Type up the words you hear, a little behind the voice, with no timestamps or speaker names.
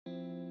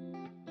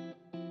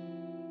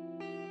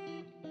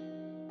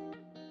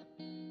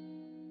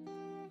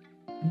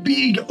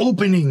Big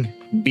opening.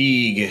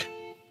 Big.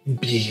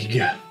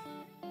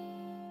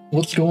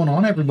 What's going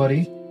on,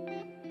 everybody?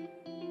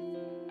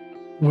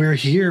 We're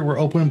here. We're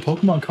opening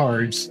Pokemon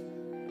cards.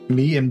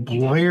 Me and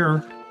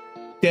Blair.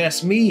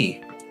 That's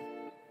me.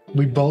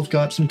 We both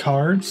got some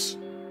cards.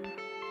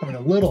 Coming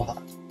a little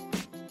hot.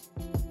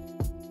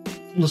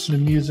 Listen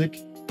to music.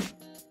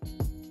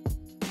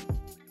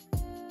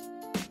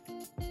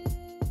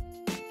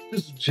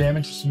 Just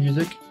jamming to some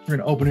music. We're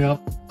gonna open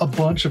up a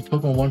bunch of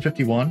Pokemon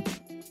 151.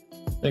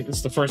 I think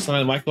it's the first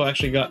time Michael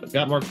actually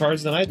got more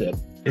cards than I did.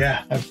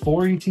 Yeah, I have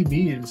 4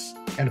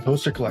 ETBs and a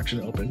poster collection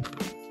open.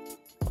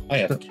 I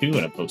have 2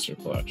 in a poster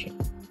collection.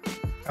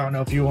 I don't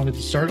know if you wanted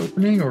to start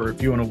opening or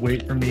if you want to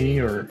wait for me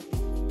or...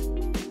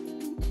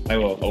 I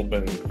will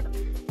open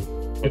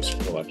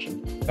poster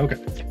collection. Okay.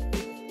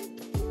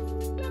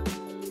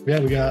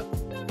 Yeah, we got,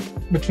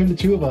 between the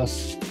two of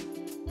us,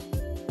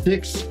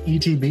 6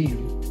 ETB.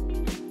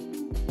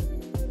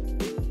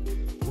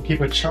 We'll keep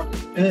a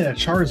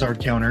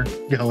Charizard counter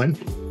going.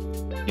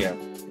 Yeah.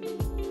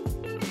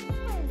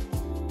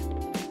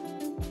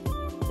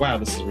 Wow,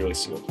 this is really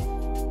sealed.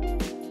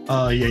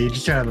 Yeah, you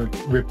just have a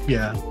rip,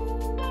 yeah.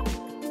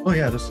 Oh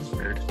yeah, this is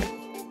weird.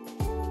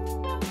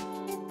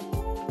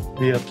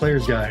 The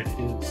player's guide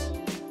is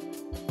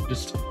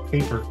just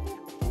paper.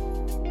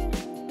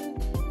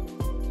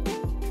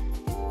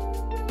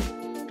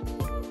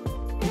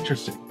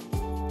 Interesting.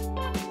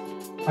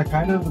 I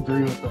kind of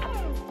agree with the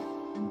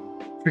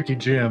Tricky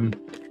Gym.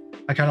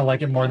 I kind of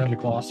like it more than the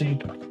glossy.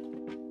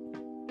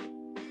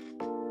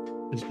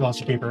 This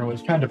glossy paper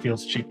always kind of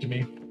feels cheap to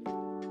me.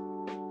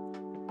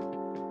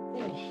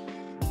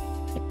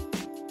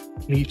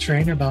 Neat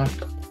trainer box.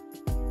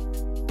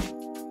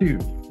 2,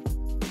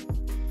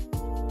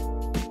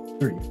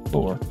 3,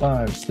 4,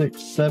 5,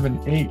 6, 7,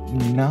 8,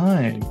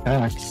 9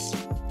 packs.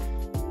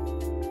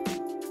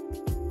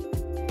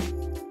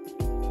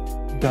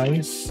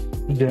 Dice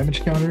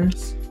damage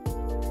counters.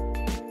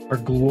 Our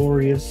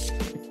glorious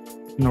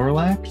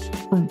Snorlax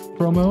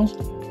promo.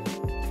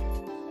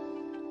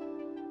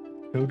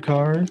 Code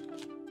card.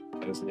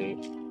 That is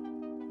neat.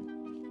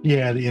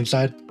 Yeah, the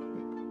inside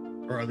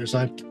or other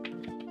side.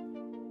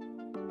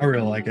 I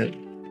really like it.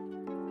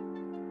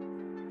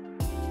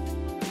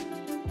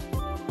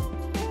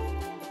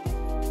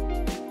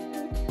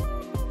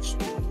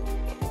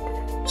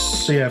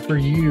 So yeah, for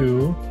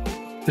you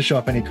to show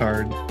up any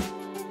card,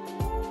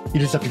 you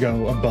just have to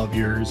go above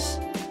yours.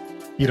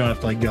 You don't have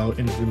to like go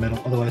into the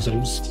middle, otherwise it'll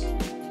just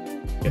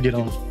get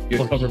all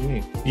You'll cover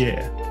me.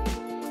 Yeah.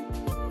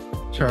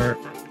 Chart.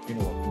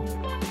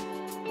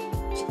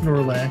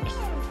 Snorlax.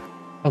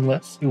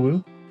 Unless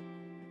Uwu.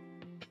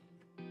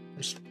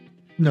 There's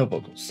no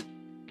vocals.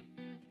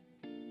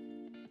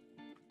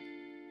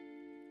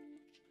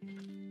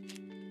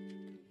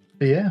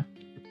 But yeah.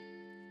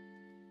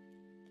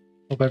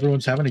 Hope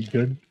everyone's having a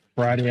good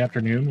Friday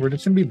afternoon. We're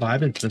just going to be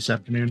vibing this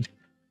afternoon.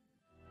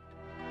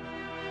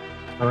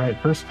 All right,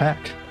 first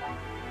pack.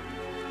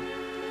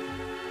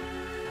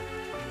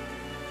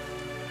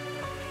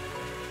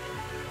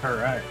 All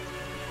right.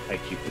 I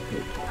keep the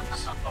code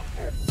cards.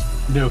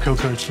 No code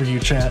cards for you,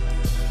 chat.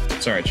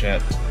 Sorry,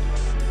 chat.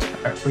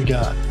 All right, we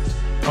got...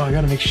 Oh, I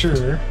got to make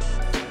sure.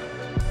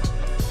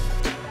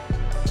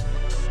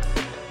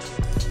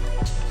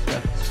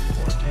 That's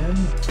 410.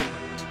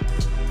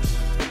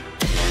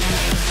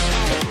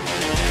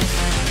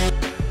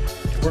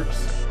 It works.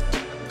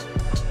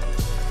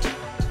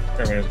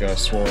 Everyone's got a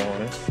swirl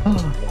on it.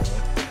 Oh.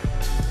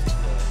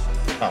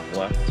 Top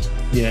left.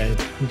 Yeah,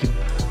 you could...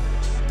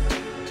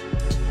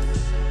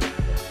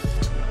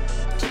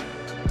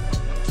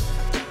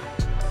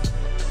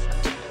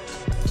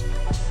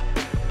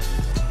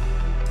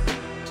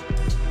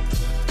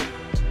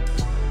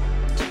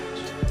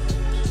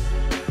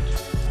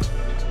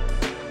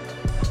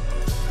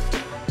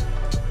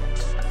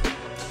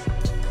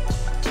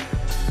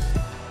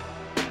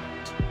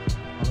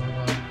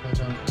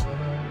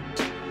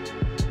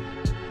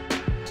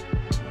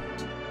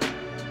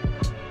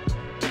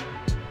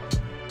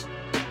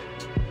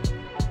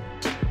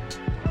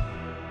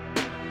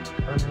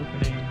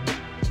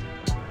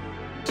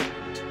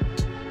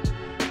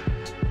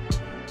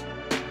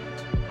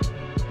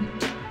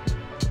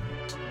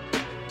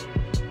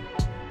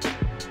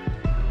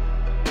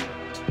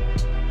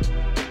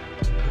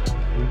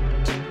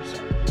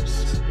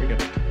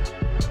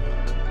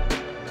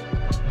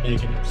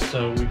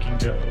 So we can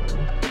go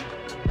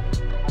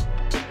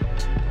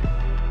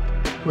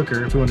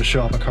quicker if we want to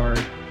show off a card.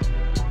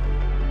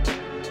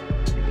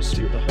 We just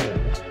do the whole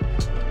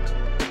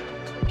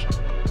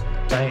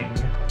thing.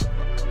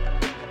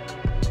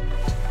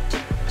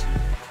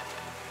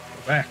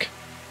 Go back.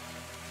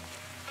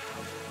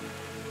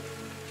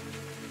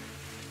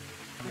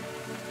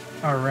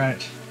 All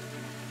right.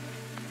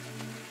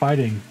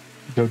 Fighting.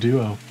 Go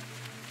duo.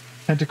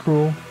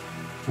 Tentacruel.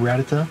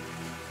 Rattata.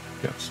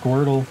 Got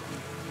Squirtle.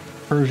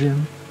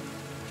 Persian,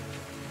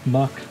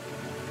 Muck,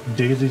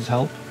 Daisy's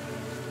Help,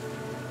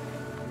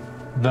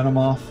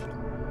 Venomoth,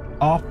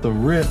 off the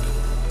rip,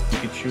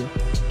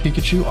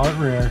 Pikachu, Art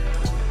Rare,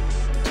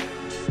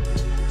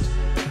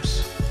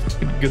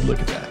 Good look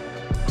at that.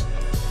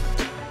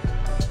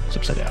 It's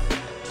upside down.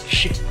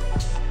 Shit.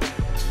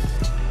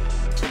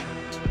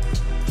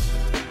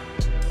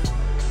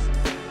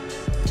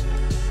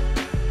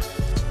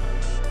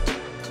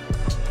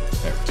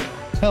 There we go.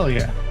 Hell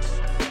yeah.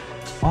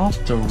 Off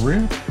the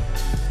rip.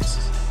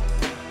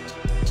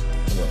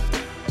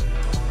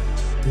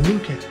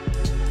 Look at it.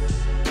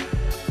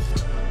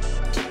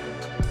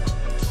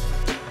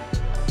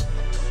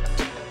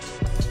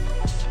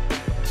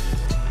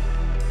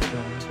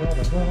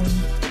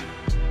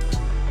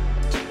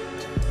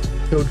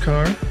 Code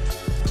car.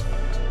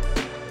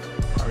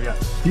 Oh, we got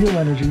Steel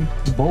Energy,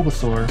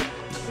 Bulbasaur,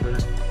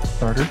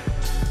 Starter,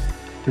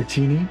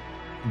 Dratini,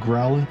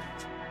 Growlithe,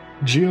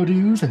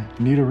 Geodude,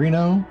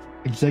 Nidorino,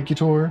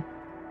 Executor,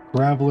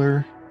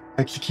 Graveler,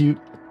 Execute.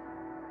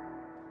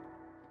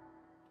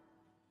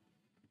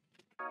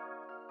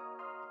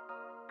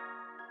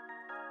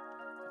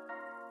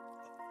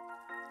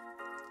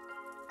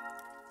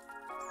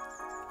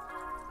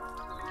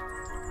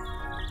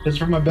 This is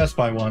from my Best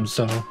Buy one,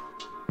 so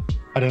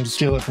I didn't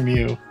steal it from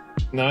you.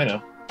 No, I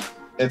know.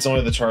 It's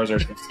only the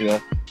Charizard can steal.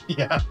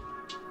 Yeah.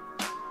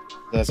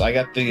 Yes, I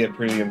got the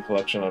premium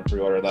collection on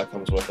pre-order. That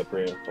comes with the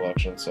premium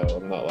collection, so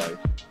I'm not like...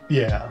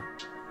 Yeah.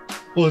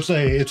 Well,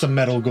 it's a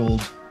metal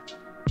gold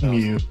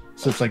Mew,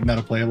 so it's like not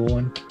a playable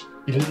one.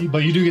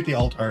 But you do get the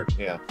alt art.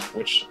 Yeah,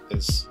 which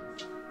is...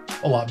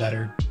 a lot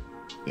better.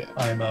 Yeah.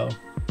 IMO.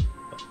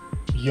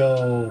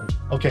 Yo.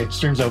 Okay,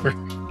 stream's over.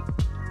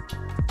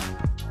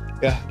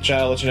 Yeah, chat,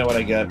 I'll let you know what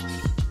I get.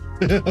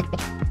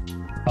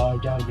 I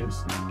gotta get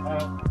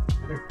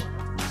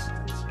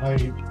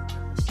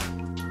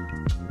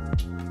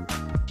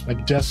my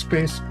desk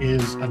space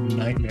is a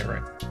nightmare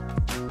right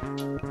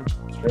now.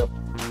 True.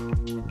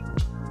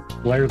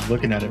 Blair's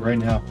looking at it right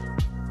now.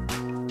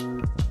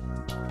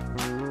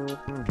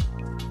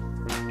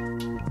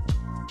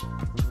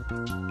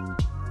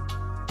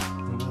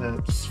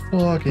 Let's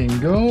fucking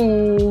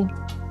go.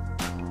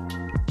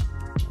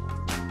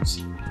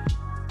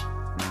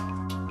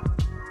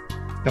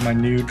 Got my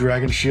new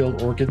Dragon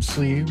Shield Orchid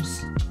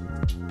sleeves.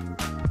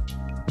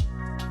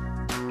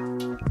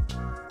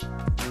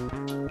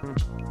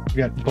 We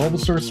got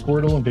Bulbasaur,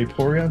 Squirtle, and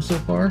Vaporeon so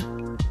far.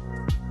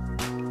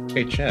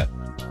 Hey, chat.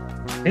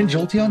 And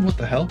Jolteon, what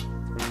the hell?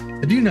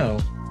 Did you know?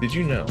 Did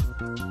you know?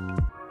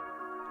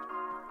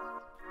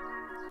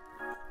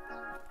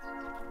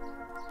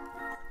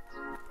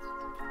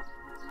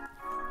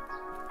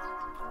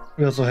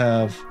 We also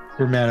have,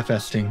 we're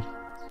manifesting.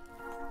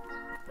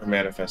 We're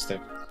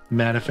manifesting.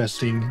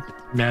 Manifesting,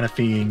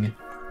 manifying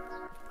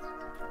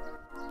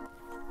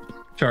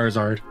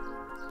Charizard.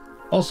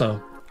 Also,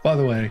 by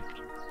the way,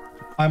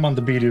 I'm on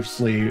the Bidoof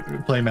sleeve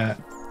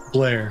playmat.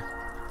 Blair.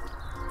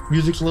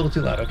 Music's a little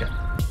too loud. Okay.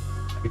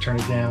 I can turn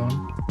it down.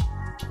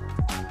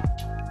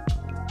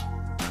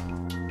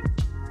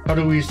 How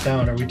do we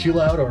sound? Are we too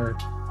loud or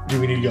do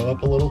we need to go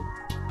up a little?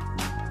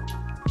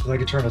 Because I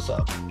can turn us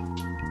up.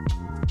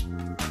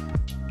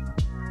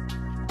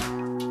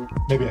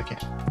 Maybe I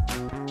can't.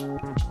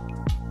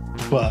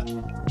 But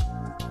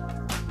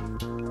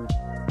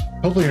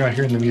hopefully you're not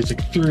hearing the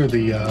music through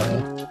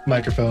the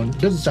microphone. It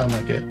doesn't sound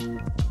like it.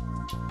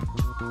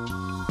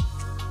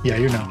 Yeah,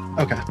 you know.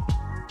 Okay.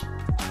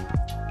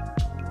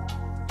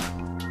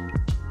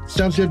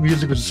 Sounds good.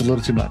 Music was just a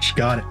little too much.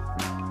 Got it.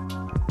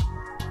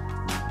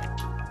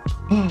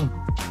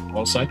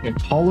 All Psychic.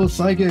 Hollow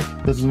Psychic.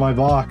 This is my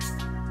box.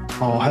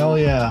 Oh, hell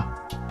yeah.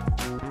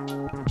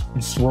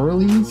 And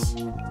Swirlies?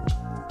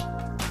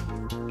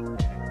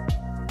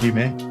 You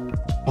may.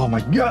 Oh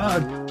my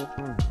god!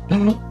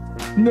 No!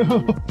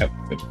 Yep.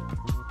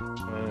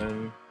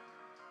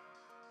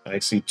 I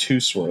see 2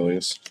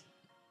 Swirlies.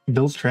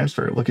 Builds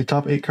transfer. Look at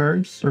top 8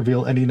 cards,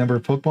 reveal any number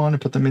of Pokemon, and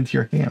put them into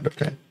your hand.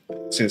 Okay.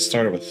 See, it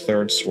started with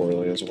 3rd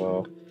Swirly as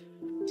well.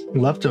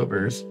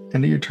 Leftovers.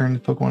 End of your turn, the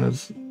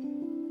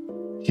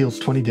Pokemon heals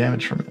 20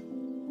 damage from it.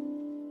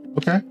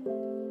 Okay.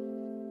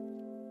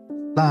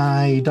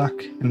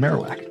 Duck and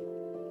Marowak.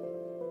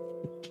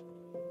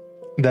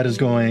 That is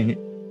going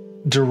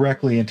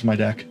directly into my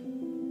deck,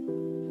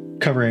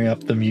 covering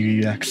up the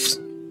Mew EX.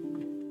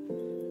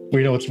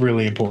 We know it's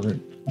really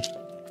important.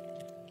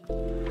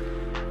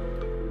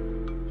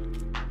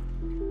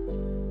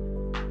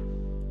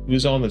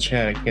 Who's on the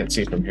chat? I can't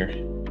see from here.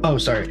 Oh,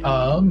 sorry.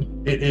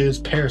 It is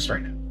Paris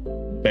right now.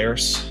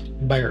 Bears.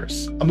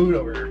 Bears. I'll move it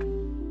over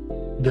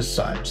this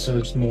side so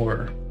it's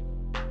more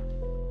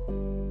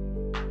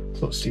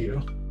close to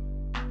you,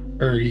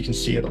 or you can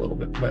see it a little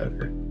bit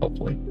better.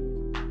 Hopefully.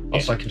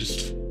 Also, I can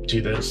just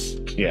do this.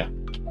 Yeah.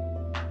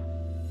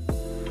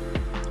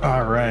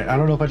 All right. I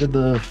don't know if I did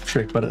the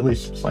trick, but at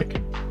least it's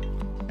like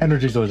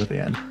energy's always at the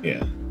end.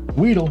 Yeah.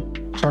 Weedle,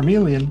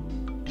 Charmeleon,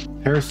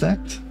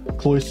 Parasect,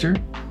 Cloyster,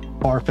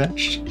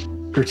 Farfetch'd,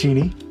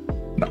 Dratini,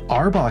 an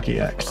Arbok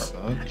EX,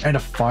 and a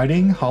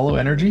Fighting Hollow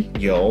Energy.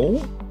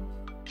 Yo.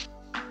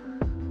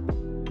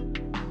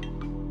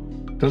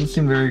 Doesn't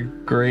seem very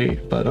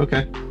great, but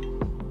okay.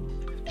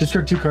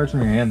 Discard 2 cards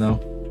from your hand though,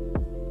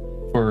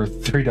 for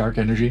 3 Dark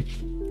Energy.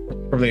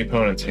 From the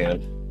opponent's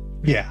hand.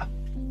 Yeah.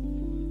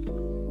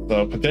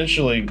 So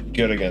potentially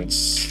good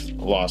against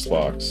Lost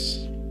Box.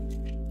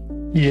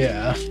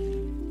 Yeah.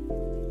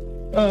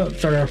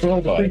 Sorry, I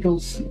forgot the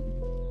pickles.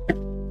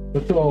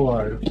 It's all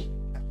alive.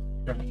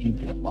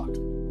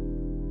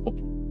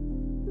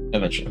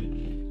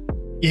 Eventually.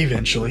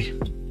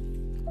 Eventually.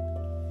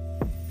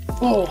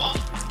 Oh.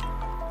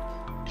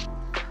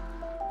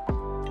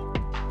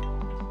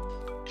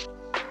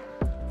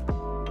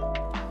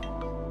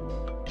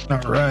 All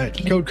right,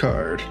 code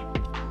card.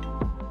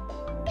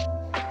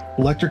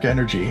 Electric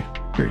energy.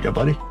 Here you go,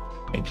 buddy.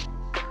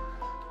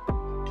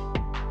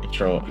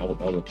 Control.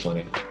 I'll do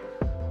plenty.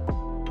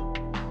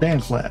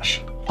 Sand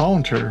Slash.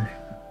 Haunter.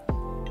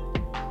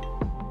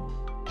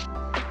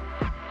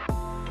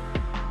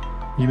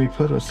 You may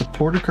put a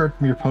supporter card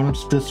from your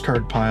opponent's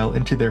discard pile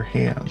into their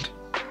hand.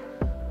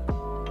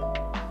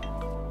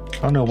 I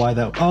don't know why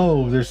that.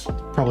 Oh, there's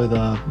probably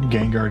the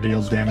Gengar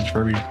deals damage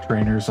for every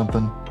trainer or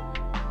something.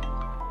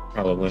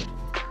 Probably.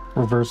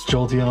 Reverse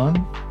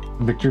Jolteon,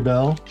 Victor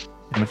Bell,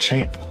 and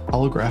Machamp.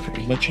 Holographic.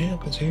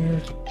 Machamp is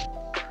here.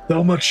 The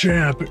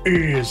Machamp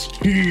is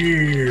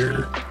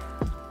here.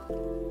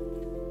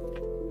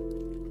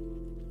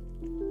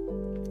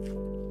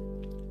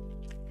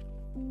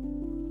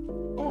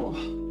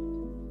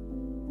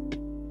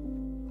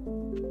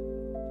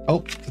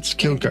 Oh, it's a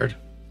code card.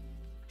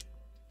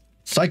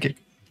 Psychic.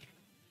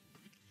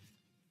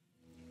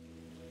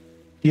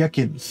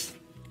 Ekans,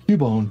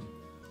 Cubone,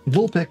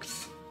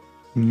 Vulpix,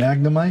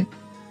 Magnemite,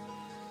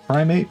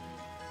 Primate,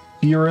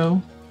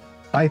 Hero,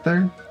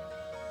 Scyther,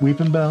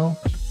 Weeping Bell,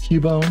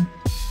 Cubone.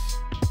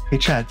 Hey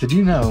chat, did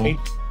you know? Hey,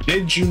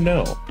 did you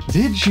know?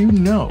 Did you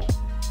know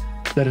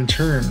that in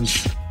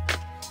terms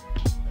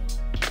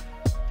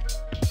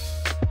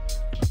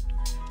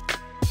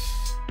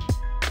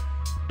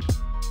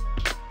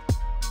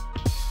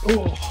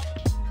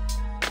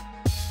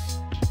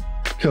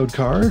code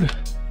card,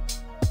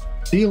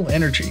 Steel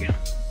Energy,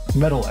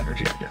 Metal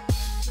Energy, I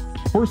guess.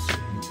 Horse,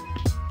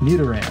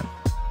 Nidoran,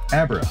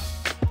 Abra,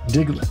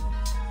 Diglett,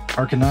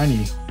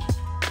 Arcanine,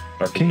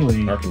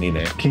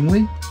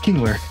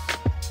 Kingler,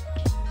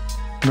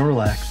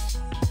 Snorlax.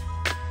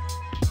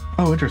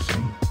 Oh,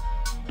 interesting.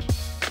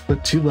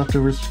 Put 2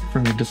 leftovers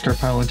from your discard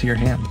pile into your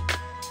hand.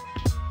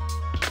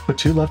 Put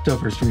 2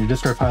 leftovers from your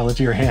discard pile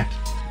into your hand.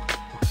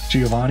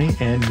 Giovanni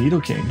and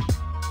Nidoking.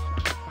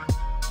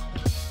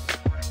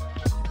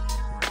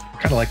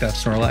 Kind of like that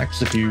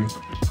Snorlax if you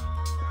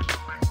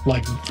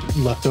like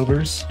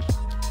leftovers.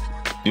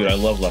 Dude, I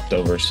love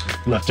leftovers.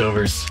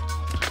 Leftovers.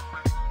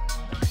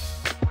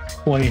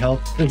 20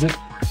 health. Is it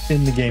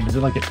in the game? Is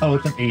it like oh,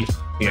 it's an 8.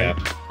 Yeah.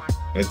 Right?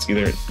 It's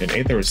either an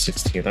 8th or a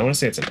 16th. I want to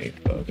say it's an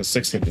 8th though, because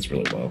 16th is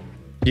really low.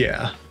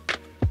 Yeah.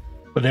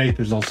 But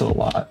 8th is also a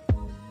lot.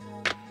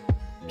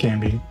 Can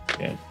be.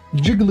 Yeah.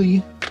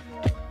 Jiggly.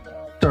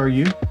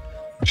 Staryu.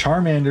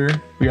 Charmander.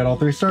 We got all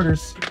 3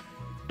 starters.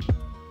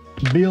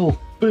 Bill.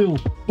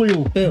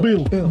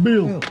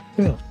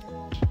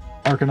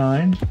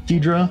 Arcanine.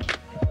 Deidre.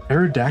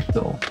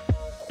 Aerodactyl.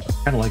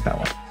 Kind of like that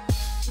one.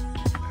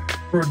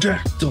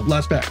 Aerodactyl.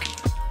 Last pack.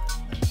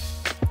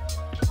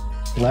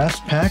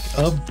 Last pack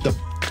of the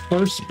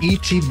first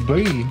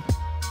ETB.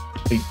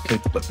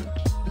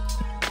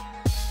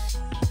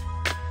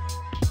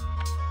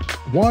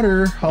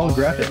 Water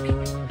holographic.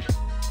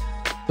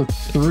 So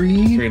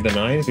 3. 3 of the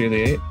 9, 3 of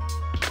the 8.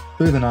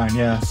 3 of the 9,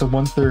 yeah. So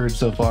 1/3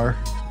 so far.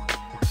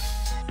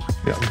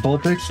 We got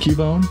Vulpix,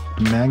 Cubone,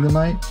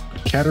 Magnemite,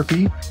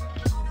 Caterpie.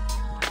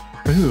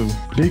 Ooh,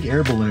 big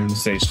air balloon.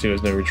 Stage 2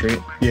 is no retreat.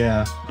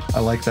 Yeah, I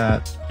like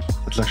that.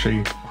 That's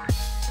actually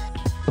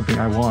something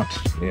I want.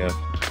 Yeah.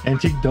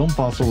 Antique Dome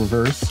Fossil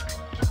reverse.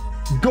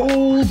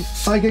 Gold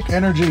Psychic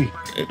Energy.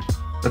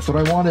 That's what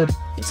I wanted.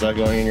 Is that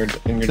going in your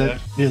deck?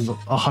 That is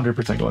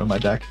 100% going in my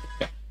deck.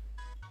 Yeah.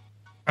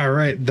 All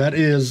right, that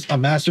is a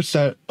master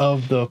set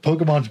of the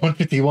Pokemon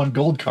 151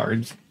 gold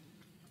cards.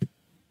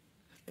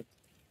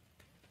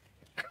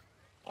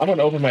 I'm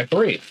gonna open my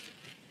 3.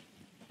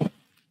 Let's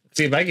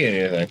see if I get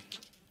anything.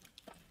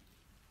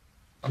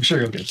 I'm sure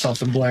you'll get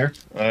something, Blair.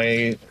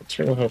 I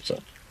certainly hope so.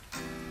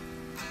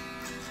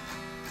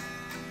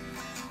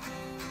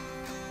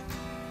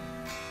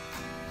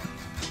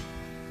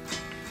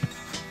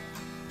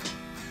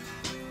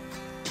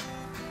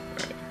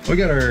 We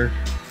got our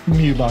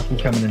Mew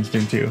boxes coming in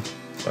soon too.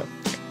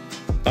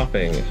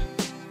 Upping,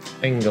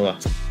 Angela,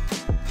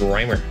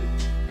 Grimer,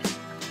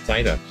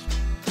 Psyduck,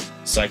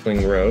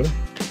 Cycling Road,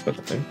 put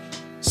the thing,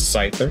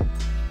 Scyther,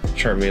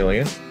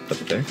 Charmeleon, put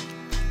the thing,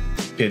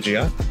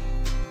 Pidgeot,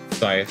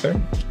 Scyther,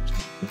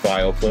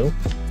 Vileplume,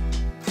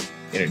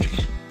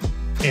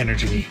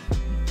 Energy.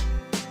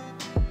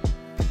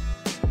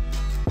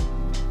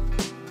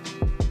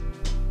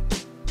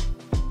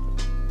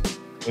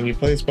 When you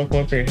play this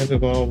Pokemon for your hand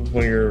evolve,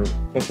 when your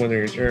Pokemon in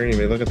your turn, you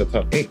may look at the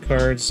top 8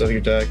 cards of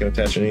your deck and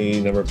attach any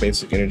number of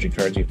basic energy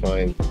cards you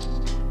find. It's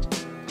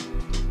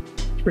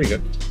pretty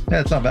good.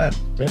 Yeah, it's not bad.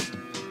 Yeah.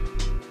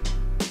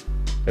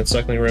 And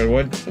Cycling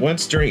Road,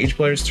 once during each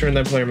player's turn,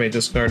 that player may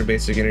discard a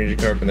basic energy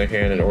card from their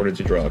hand in order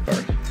to draw a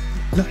card.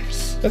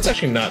 Nice. That's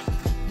actually not...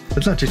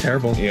 That's not too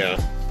terrible. Yeah.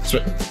 So,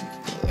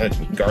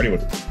 Guardian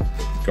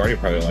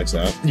probably likes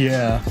that.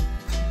 Yeah.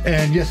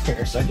 And yes,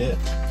 Paris, I did.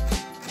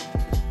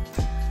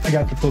 I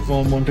got the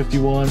Pokemon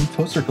 151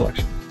 poster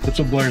collection. That's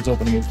what Blair's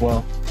opening as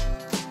well.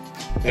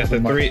 Got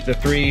the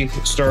three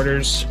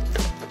starters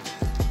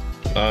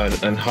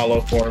on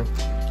hollow form,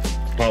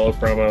 hollow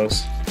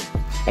promos,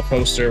 a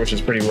poster which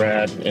is pretty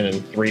rad, and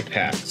then 3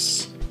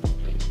 packs.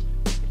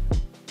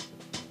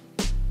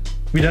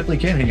 We definitely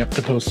can hang up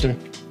the poster.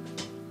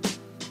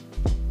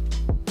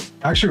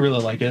 I actually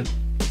really like it.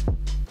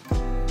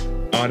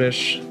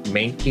 Oddish,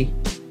 Mankey,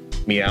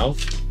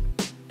 Meowth,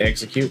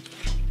 Execute,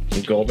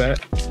 Golbat,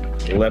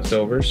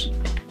 Leftovers,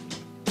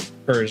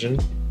 Persian,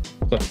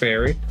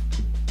 Clefairy,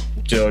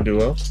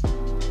 Doduo,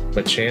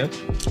 Machamp,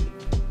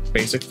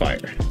 Basic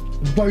Fire.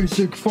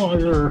 Basic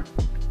Fire!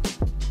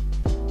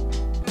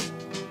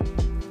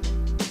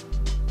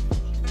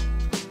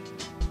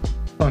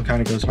 One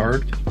kind of goes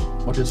hard.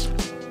 What is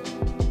it?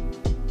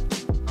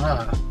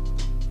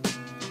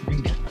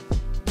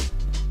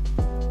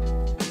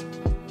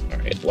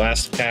 Alright,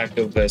 last pack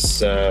of this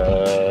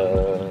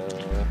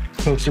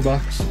Poster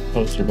box.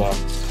 poster box.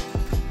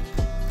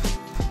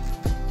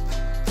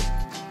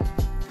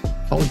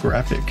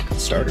 Holographic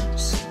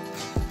starters.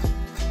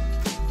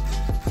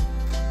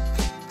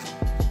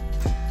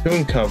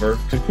 Cocoon Cover,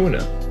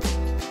 Kakuna,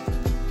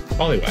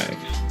 Poliwag,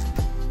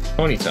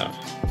 Ponyta,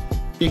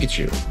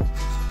 Pikachu,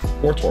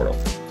 Wartortle,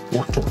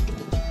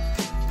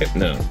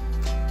 Hypno,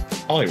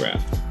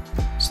 Poliwrath,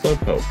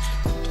 Slowpoke,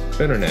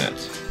 Bitternat,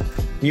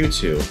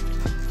 Mewtwo.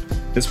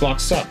 This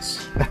box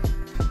sucks.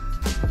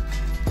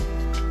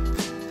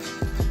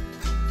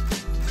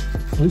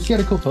 At least you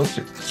got a cool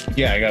poster.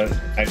 Yeah,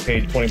 I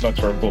paid $20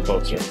 for a cool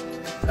poster.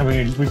 I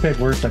mean, we paid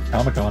worse at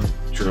Comic-Con.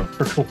 True.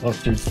 For cool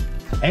posters.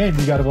 And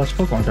you got a bunch of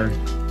Pokemon cards.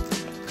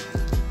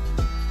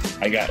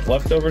 I got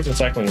Leftovers and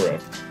Cycling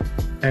Road.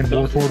 And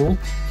Wartortle.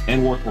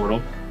 And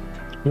Wartortle.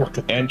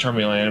 And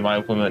Charmeleon, and I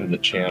implemented the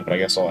Champ, but I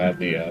guess I'll add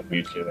the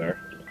Mewtwo there.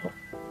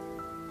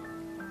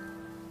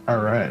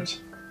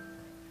 Alright.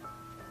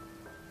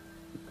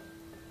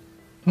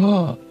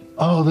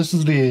 Oh, this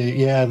is the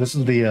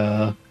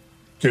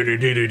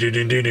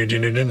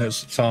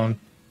song.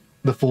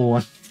 The full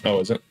one. Oh,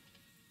 is it?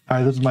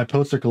 Alright, this is my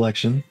poster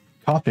collection.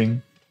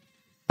 Coughing.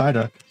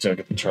 Psyduck. So I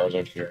get the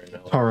Charizard here now.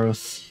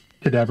 Tauros.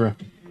 Kadabra.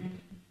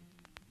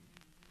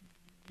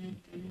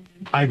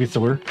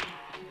 Ivysaur.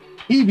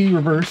 Eevee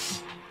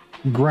Reverse.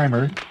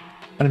 Grimer.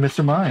 And a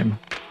Mr. Mime.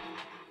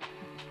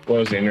 What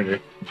was the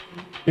energy?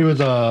 It was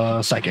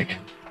a Psychic.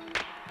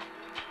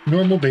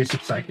 Normal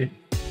basic Psychic.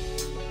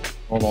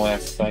 Normal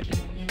ass Psychic.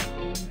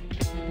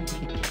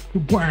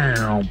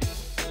 Wow.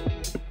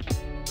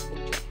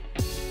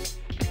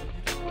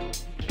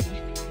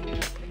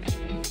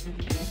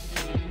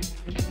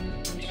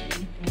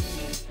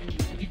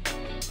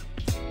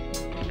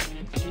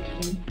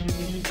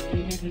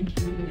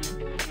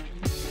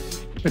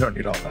 We don't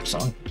need all that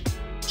song.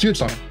 It's a good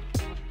song.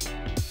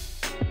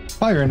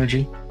 Fire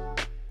Energy.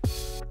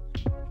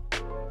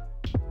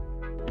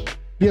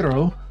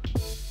 Hero.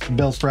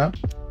 Bellsprout.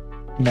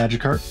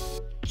 Magikarp.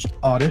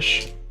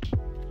 Oddish.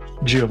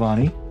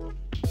 Giovanni.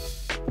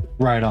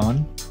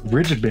 Rhydon.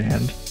 Rigid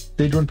Band.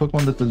 Stage 1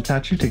 Pokemon that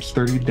attach you takes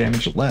 30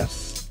 damage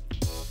less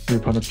from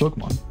your opponent's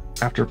Pokemon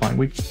after applying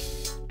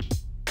weakness.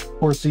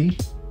 Horsey.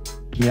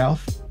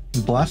 Meowth.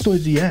 And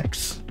Blastoise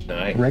EX.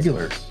 Nice.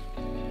 Regular.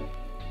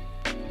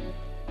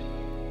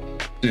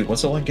 Dude,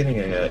 what's it like getting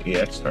an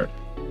EX card?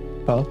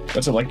 Oh,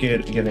 What's it like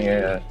getting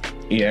a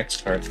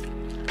EX card?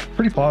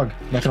 pretty pog,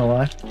 not gonna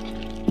lie.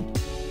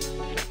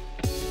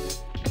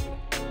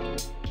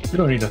 You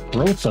don't need to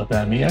throw stuff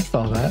at me. I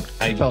saw that.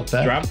 I felt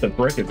that. Dropped the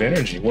brick of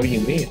energy. What do you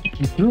mean?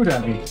 You threw it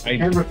at me. I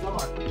never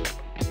thought.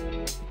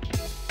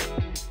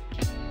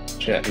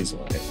 Chat, he's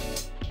lying.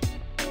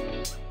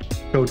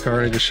 Code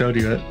card, I just showed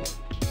you it.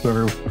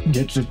 Whoever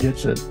gets it,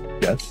 gets it.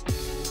 Yes.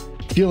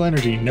 Steel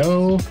Energy,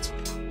 no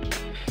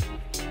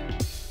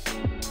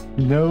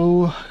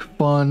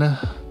fun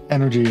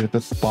energy at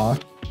this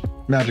spot.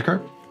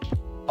 Magikarp,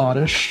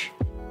 Oddish,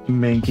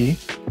 Mankey,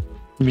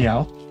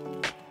 Meowth,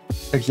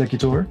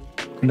 Executor,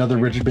 another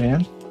Rigid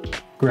Band,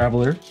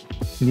 Graveler,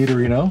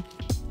 Nidorino,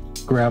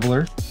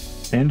 Graveler,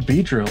 and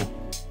Beedrill.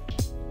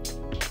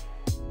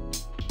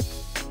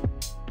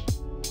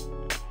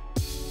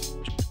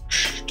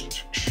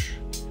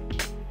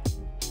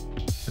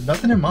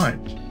 Nothing in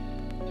mind.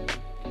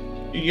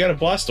 You got a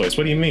Blastoise.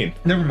 What do you mean?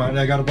 Never mind,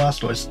 I got a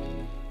Blastoise.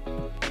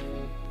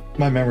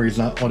 My memory's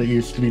not what it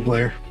used to be,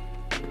 Blair.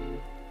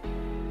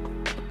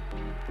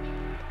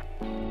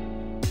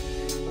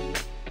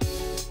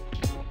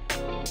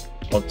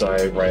 I'll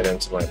dive right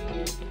into my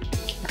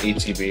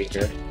ATB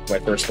here. My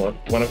first one.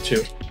 One of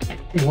two.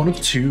 One of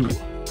two.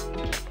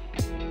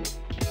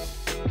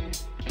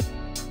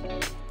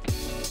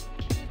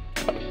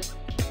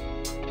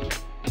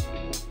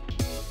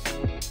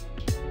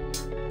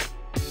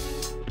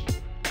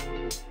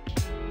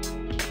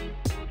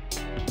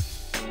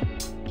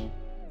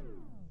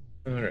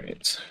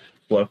 Alright.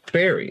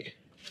 Clefairy.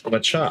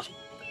 Machop.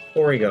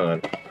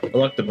 Porygon,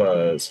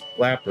 Electabuzz,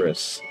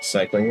 Lapras,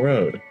 Cycling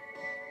Road,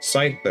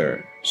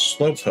 Scyther,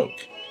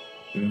 Slowpoke,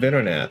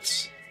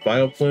 Venonat,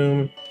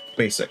 Vileplume,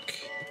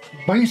 Basic.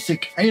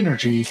 Basic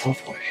energy. Oh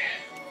boy.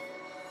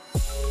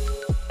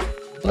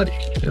 Buddy,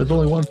 there's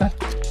only one pack.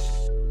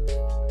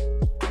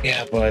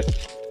 Yeah, but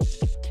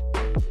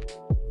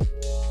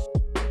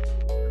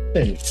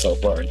hey, so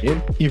far,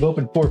 dude. You've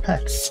opened 4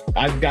 packs.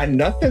 I've got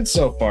nothing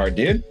so far,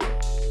 dude.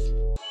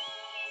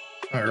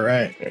 All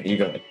right. There, you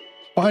go ahead.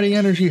 Fighting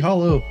energy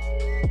hollow.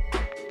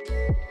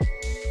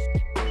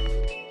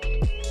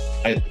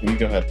 You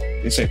go ahead.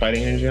 You say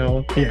Fighting Energy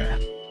Hollow? Yeah.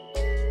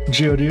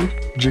 Geodude,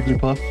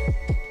 Jigglypuff,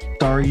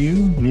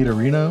 Staryu,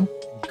 Nidorino,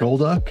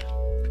 Golduck,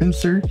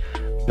 Pinsir,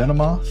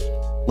 Venomoth,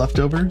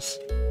 Leftovers,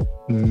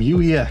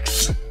 Mew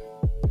EX.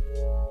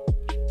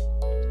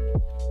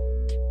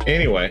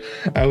 Anyway.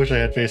 I wish I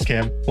had face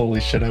cam.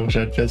 Holy shit, I wish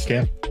I had face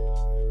cam.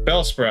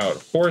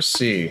 Bellsprout,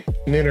 Horsea,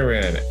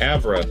 Nidoran,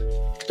 Abra,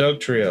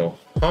 Dugtrio,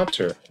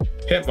 Haunter,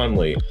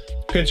 Hitmonlee,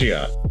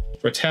 Pidgeot,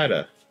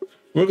 Rattata,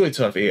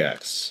 Wigglytuff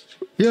EX.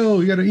 Yo,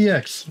 you got an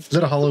EX. Is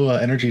that a hollow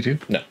energy too?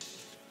 No.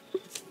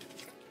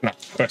 No,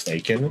 of course not. Are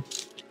you kidding me?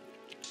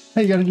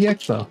 Hey, you got an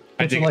EX though.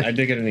 I did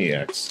get an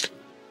EX.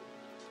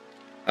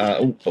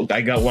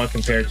 I got one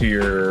compared to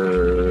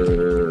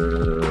your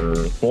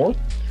 4?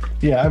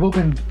 Yeah, I've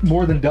opened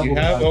more than double. You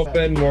have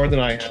opened more than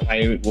I have.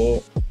 I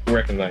will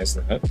recognize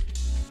that.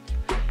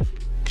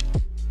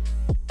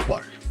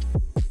 Water.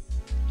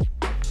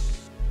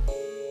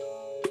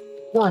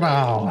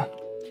 Wow.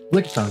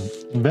 Lickitung,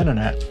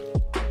 Venonat,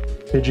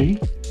 Pidgey,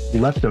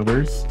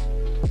 Leftovers,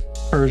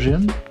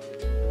 Persian,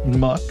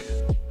 Muck,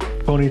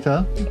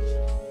 Ponyta,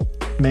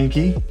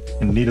 Mankey,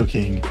 and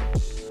Nidoking.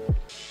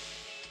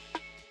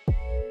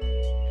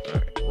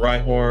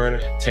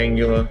 Rhyhorn,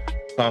 Tangela,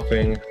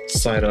 Popping,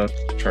 Psyduck,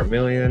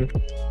 Charmeleon,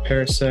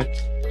 Parasect,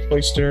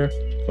 Cloyster,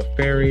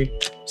 Clefairy,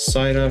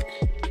 Psyduck,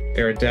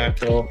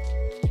 Aerodactyl,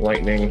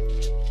 Lightning.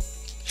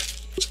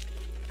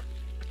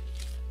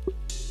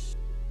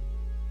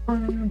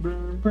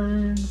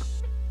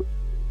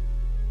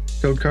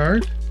 Code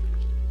card.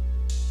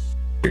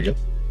 Here you go.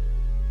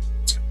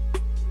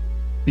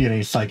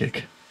 DNA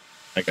Psychic.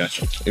 I got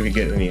you. If you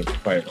get any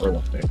fire or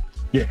nothing.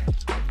 Yeah.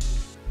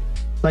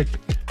 Psychic.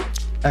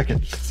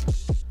 Ekans.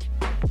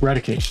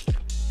 Raticate.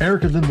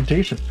 Erica's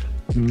Invitation.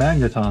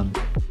 Magneton.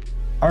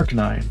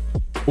 Arcanine.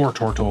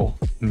 Tortortle.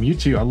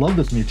 Mewtwo. I love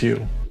this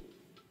Mewtwo.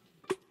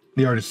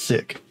 The art is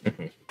sick.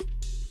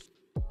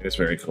 It's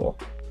very cool.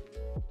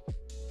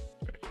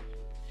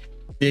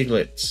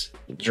 Diglett,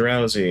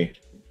 Drowsy,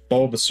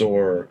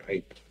 Bulbasaur.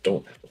 I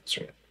don't have this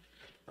right.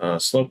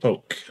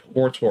 Slowpoke,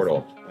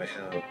 Wartortle. I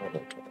have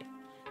Wartortle.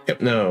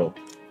 Hypno,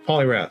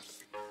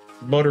 Poliwrath,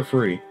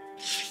 Butterfree,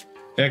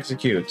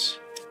 Execute,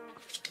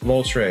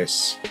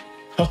 Moltres.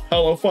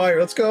 Hollow Fire,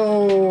 let's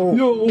go!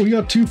 Yo, we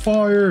got 2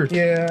 fire!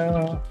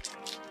 Yeah.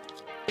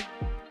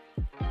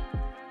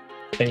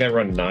 I think I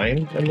run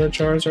 9 in the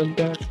Charizard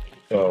deck.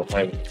 So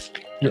I'm.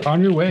 You're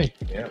on your way.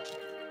 Yeah.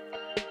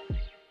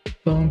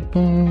 Bum,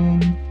 bum.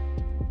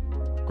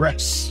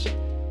 Grass.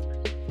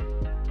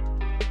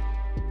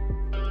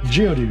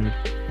 Geodude.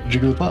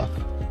 Jigglypuff.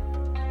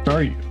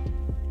 Staryu.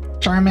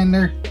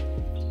 Charmander.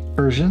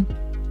 Persian.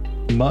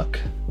 Muck.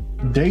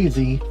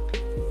 Daisy.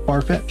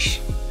 Farfetch.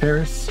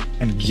 Paris.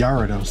 And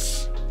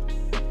Gyarados.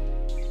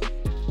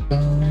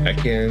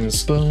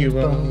 Ekans,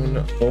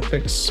 Cubone,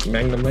 Vulpix,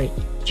 Magnemite,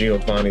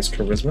 Giovanni's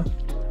Charisma,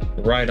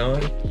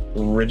 Rhydon,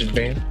 Rigid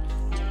Band,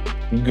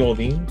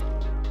 Goldeen,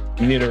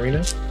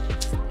 Nidorino,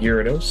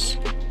 Gyarados,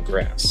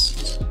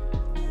 Grass.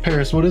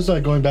 Paris, what is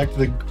going back to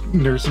the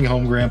nursing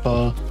home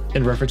grandpa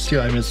in reference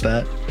to? I missed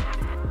that.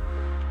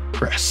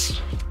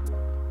 Grass.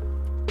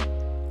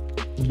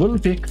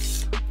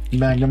 Vulpix,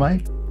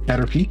 Magnemite,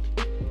 Caterpie,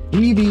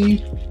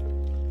 Eevee,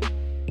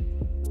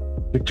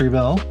 Victory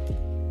Bell,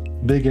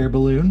 Big Air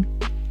Balloon,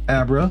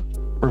 Abra,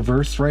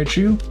 Reverse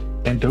Raichu,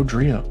 and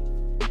Dodrio.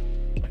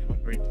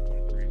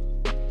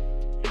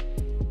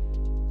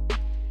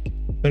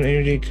 Put an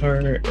energy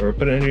card, or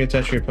put an energy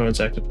attached to your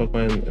opponent's active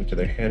Pokemon into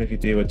their hand. If you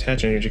do,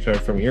 attach an energy card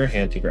from your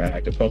hand to your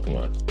active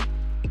Pokemon.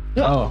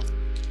 Yeah. Oh,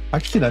 I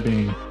can see that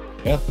being.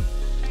 Yeah.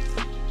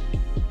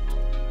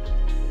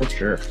 For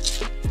sure.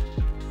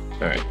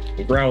 Alright.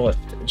 Growlithe,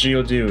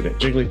 Geodude,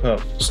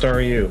 Jigglypuff,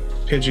 Staryu,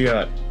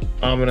 Pidgeot,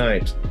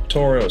 Ammonite,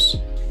 Tauros,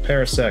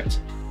 Parasect,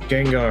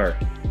 Gengar,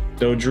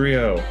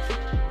 Dodrio,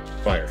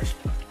 Fire.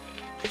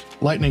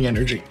 Lightning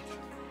Energy.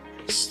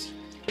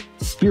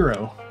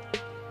 Spearow,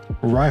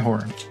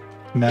 Rhyhorn,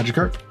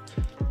 Magikarp,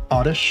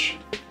 Oddish,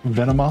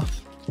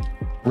 Venomoth,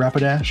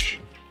 Rapidash,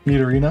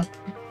 Nidorino,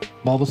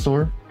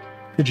 Bulbasaur,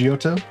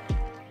 Pidgeotto,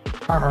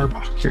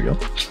 Arbok. Here you go.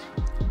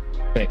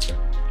 Thanks, man.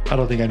 I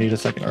don't think I need a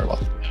second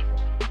Arbok.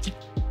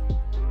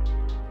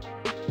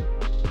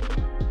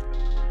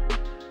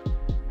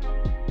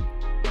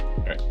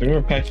 Alright, we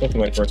were packed up in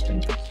my first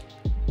game.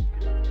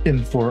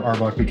 In 4,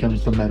 Arbok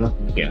becomes the meta.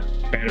 Yeah.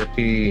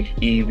 Batterpie,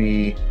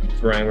 Eevee,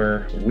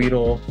 Grimer,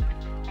 Weedle,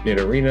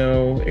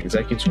 Nidorino,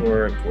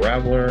 Executor,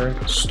 Graveler,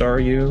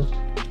 Staryu,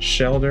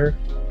 Shelder,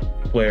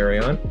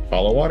 Flareon,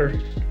 Hollow Water.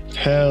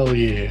 Hell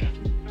yeah.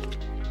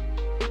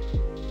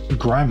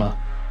 Grima,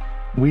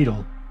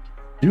 Weedle,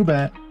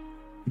 Zubat,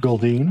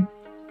 Goldeen,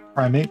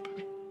 Primeape,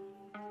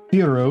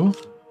 Theodore,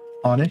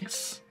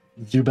 Onyx,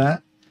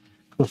 Zubat,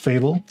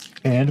 Clefable,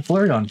 and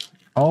Flareon.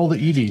 All the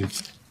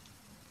EDs.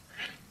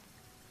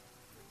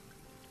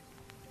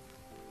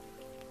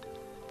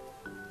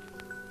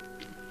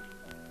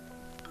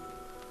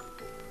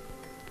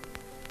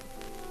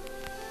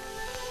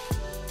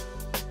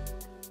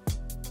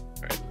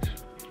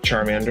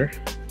 Charmander,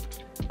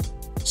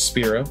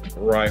 Spearow,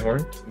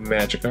 Rhyhorn,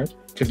 Magikarp,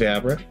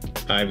 Kadabra,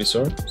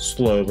 Ivysaur,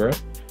 Slowbro,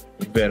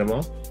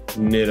 Venomoth,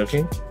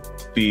 Nidoking,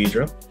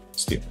 Beedrill,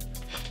 Steel.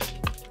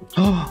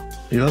 Oh,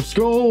 yeah, let's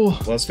go!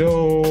 Let's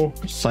go!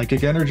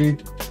 Psychic Energy.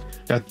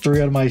 Got 3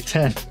 out of my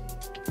 10.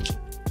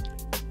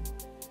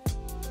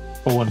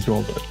 Oh, one's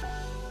gold, but.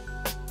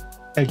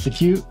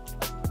 Execute,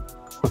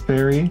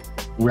 Clefairy,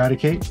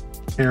 Eradicate,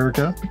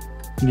 Erica,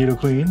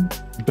 Nidoqueen,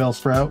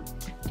 Bellsprout,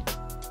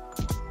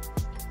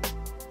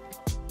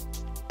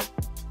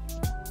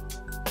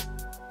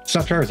 it's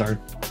not Charizard.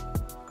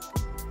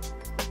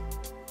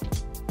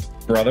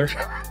 Brother.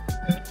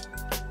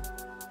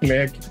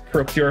 May I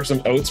procure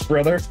some oats,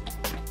 brother?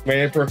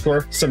 May I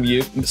procure some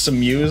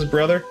Mews,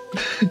 brother?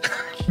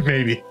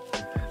 Maybe.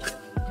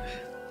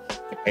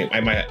 I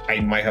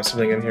might have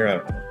something in here. I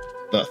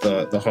don't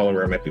know. The hollow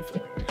rare might be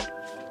full.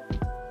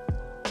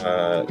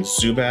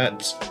 Zubat,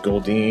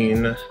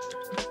 Goldeen,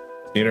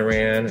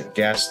 Nidoran,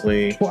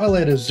 Ghastly,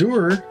 Twilight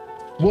Azure.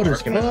 What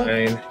is that?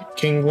 Arcanine,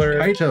 Kingler,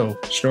 Kaito.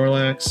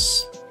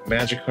 Snorlax,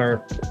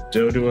 Magikarp,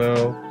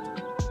 Doduo.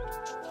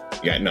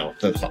 Yeah, no,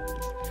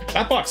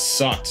 that box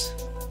sucked.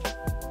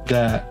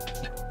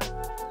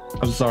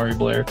 I'm sorry,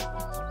 Blair.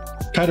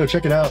 Kaito,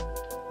 check it out.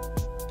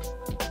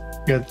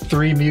 Got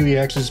 3 Mew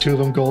EXs, 2 of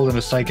them gold, and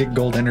a Psychic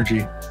Gold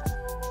Energy.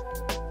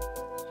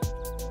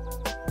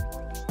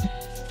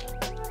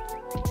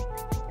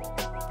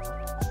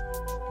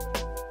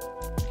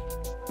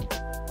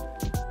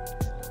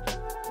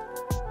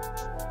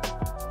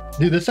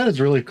 Dude, this set is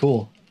really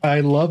cool.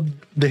 I love,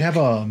 they have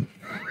a,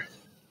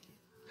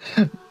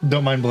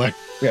 don't mind Blair.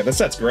 Yeah, this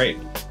set's great.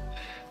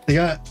 They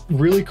got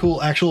really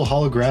cool actual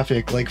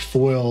holographic, like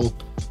foil,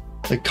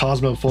 like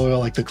Cosmo foil,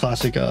 like the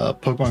classic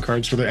Pokemon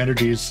cards for their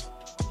energies.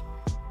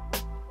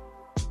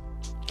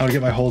 I'll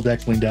get my whole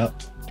deck cleaned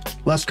out.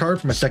 Last card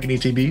from a second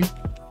ETB.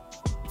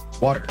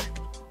 Water.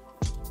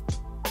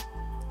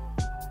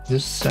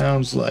 This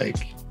sounds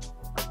like,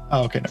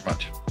 oh, okay, never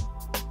mind.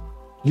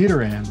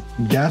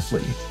 Nidoran,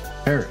 Ghastly,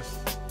 Paris,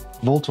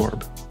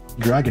 Voltorb,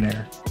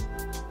 Dragonair,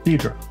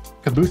 Seadra,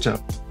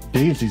 Kabuto,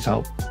 Daisy's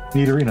Help,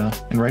 Nidorina,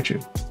 and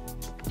Raichu.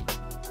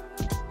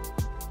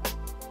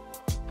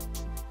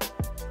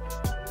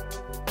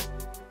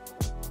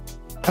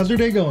 How's your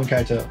day going,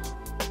 Kaito?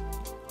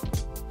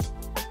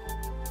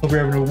 Hope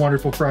you're having a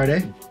wonderful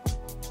Friday.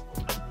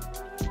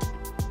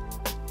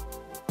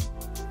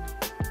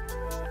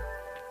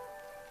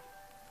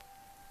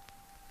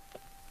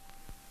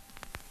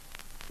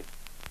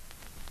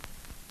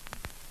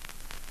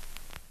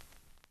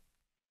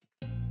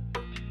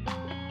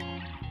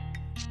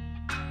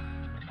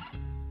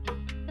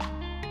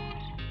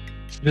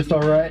 Just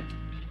all right?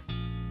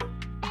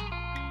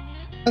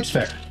 That's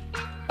fair.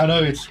 I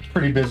know it's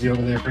pretty busy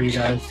over there for you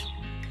guys.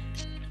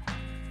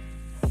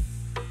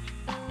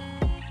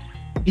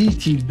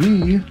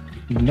 ETB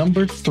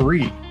number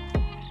 3. I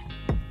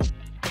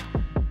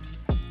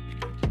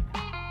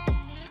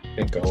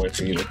think I'll wait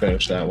for you to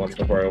finish that one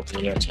before I open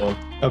the next one.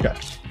 Okay.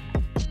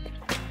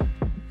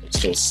 I'm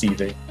still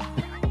seething.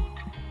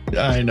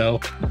 I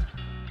know.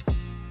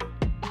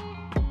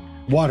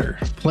 Water.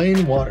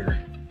 Plain water.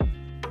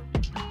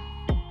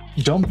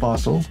 Jump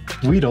Fossil,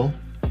 Weedle,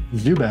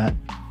 Zubat,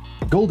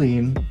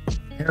 Goldeen,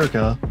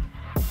 Erica,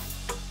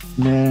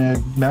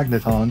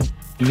 Magneton,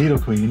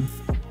 Nidoqueen,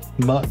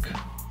 Muck,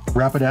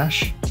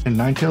 Rapidash, and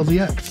Ninetales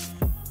EX.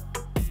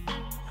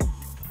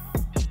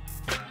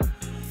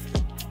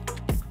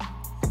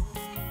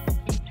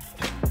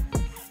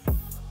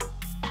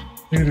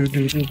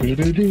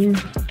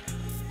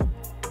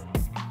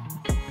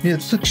 Yeah,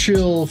 it's a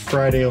chill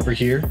Friday over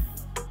here.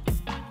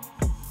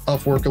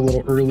 Off work a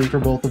little early for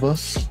both of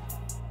us.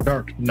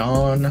 Dark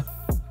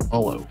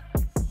non-hollow.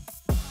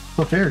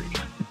 Clefairy.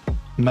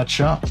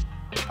 Machamp.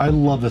 I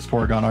love this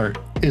Porygon art.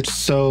 It's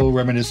so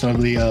reminiscent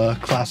of the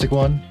classic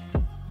one.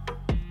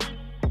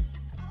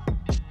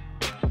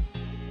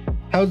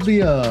 How's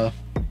the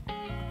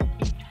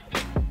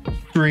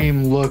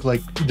stream look?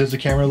 Like, does the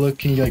camera look?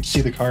 Can you like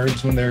see the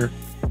cards when they're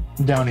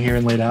down here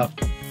and laid out?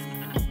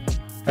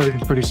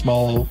 Everything's pretty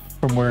small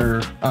from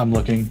where I'm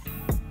looking,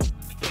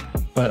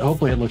 but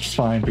hopefully it looks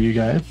fine for you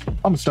guys.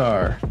 I'm a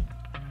star.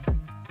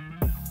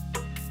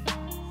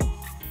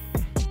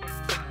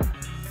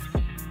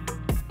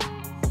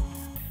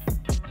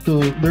 So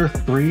there are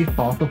 3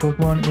 fossil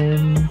Pokemon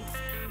in.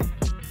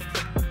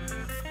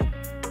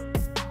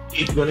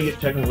 If you want to get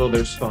technical,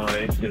 there's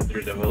 5.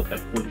 There's evolution.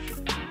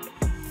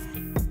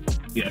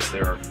 Yes,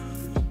 there are.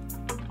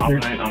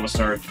 Omnite,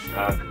 Omastar,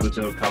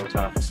 Kabuto,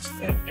 Kabutops,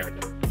 and Eric.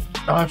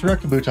 Oh, I forgot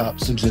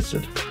Kabutops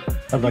existed.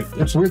 I'm like,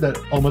 it's weird that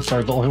Omastar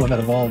is the only one that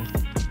evolved.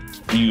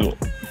 You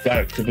got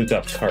a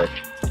Kabutops card.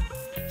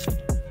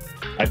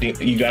 I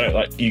think you got it,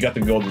 like, you got the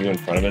gold view in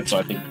front of it, so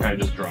I think you kind of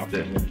just dropped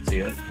it and didn't see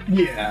it.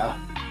 Yeah.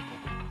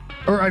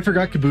 Or I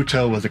forgot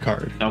Kabuto was a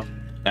card. No.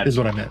 Is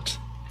what I meant.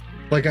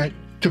 Like,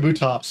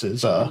 Kabutops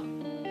is,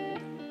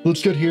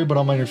 looks good here, but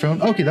on your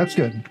phone. Okay, that's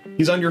good.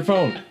 He's on your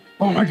phone.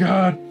 Oh my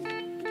god.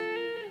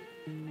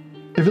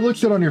 If it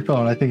looks good on your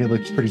phone, I think it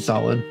looks pretty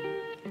solid.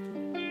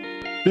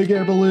 Big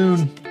air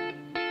balloon.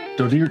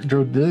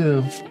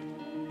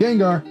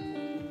 Gengar.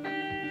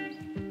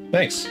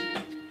 Thanks.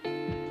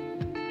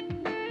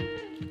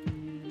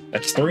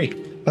 That's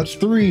 3. That's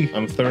 3.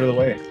 I'm a third of the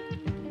way.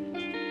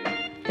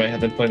 Might have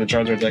to play the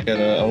Charizard deck at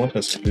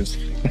Olympus.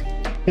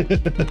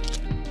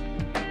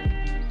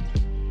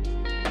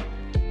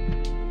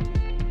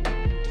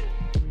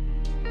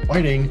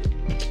 Fighting.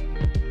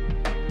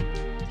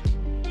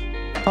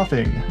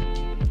 Coughing.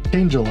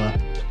 Tangela.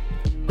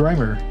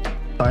 Grimer.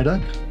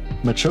 Psyduck.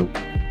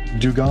 Machoke.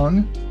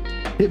 Dugong.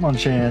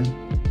 Hitmonchan.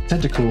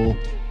 Tentacool.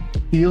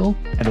 Steel.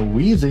 And a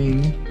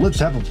Weezing. Let's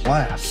have a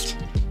blast.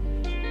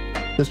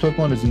 This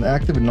Pokemon is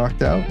inactive and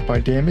knocked out by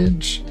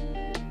damage.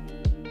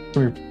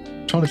 For your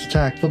opponent's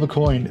attack, flip a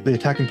coin. The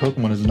attacking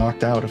Pokemon is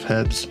knocked out of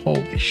heads.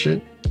 Holy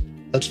shit.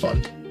 That's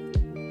fun.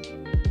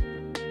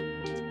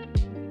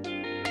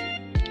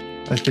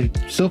 I think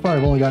so far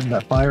I've only gotten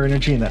that fire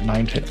energy and that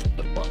 9-tail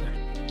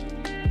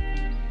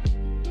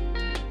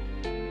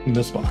in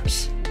this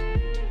box.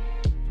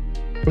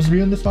 Was it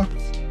in this box?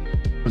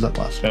 Or was that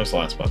the last? That was the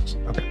last box.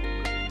 Okay.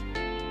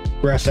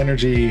 Grass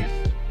energy.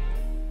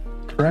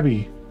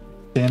 Krabby.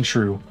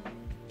 Sandshrew.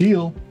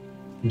 Steel.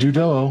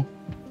 Duo.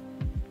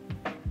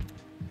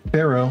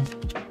 Pharaoh.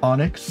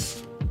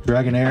 Onyx.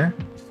 Dragonair.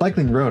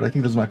 Cycling Road. I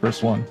think this is my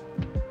first one.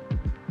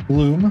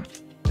 Bloom.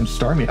 And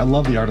Starmie. I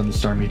love the art on the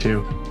Starmie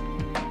too.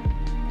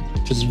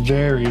 Which is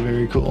very,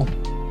 very cool.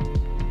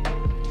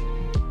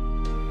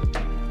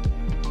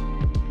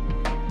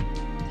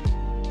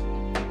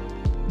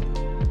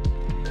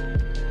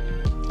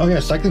 Oh yeah,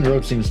 Cycling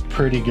Road seems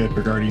pretty good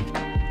for Guardy.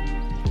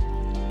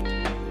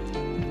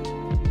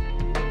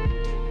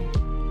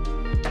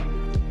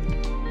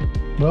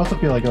 I also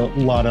feel like a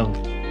lot of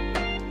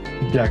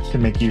decks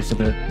can make use of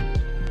it.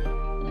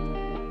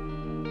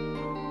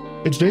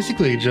 It's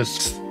basically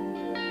just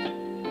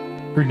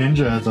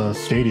Greninja as a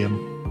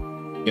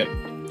stadium. Yep.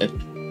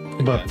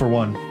 But for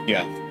one.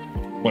 Yeah.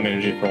 1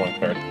 energy for 1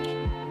 card.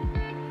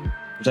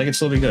 Which I can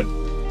still be good.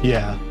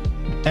 Yeah.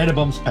 And a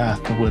Bumps Path,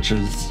 which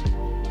is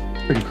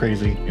pretty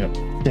crazy. Yep.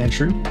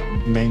 Sandshrew,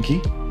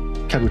 Mankey,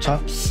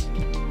 Kabutops,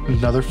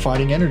 another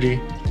fighting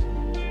energy.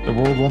 The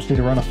world wants me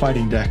to run a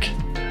fighting deck.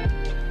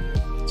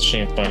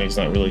 Shame fighting's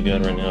not really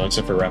good right now,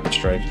 except for Rapid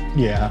Strike.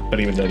 Yeah. But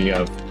even then, you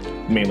have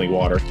mainly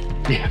water.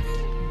 Yeah.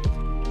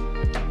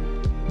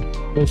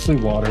 Mostly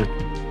water.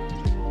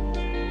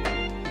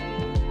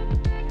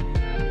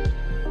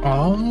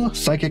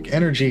 Psychic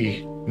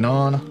energy,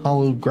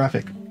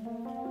 non-holographic.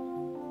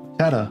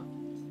 Tata,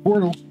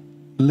 Portal,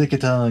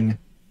 Lickitung,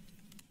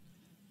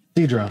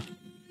 Seadra,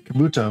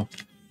 Kabuto,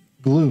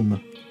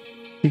 Gloom,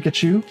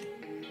 Pikachu,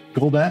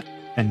 Golbat,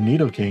 and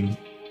Nidoking.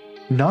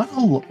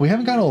 We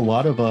haven't got a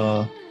lot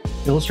of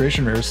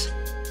illustration rares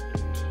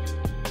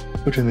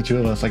between the two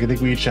of us. Like, I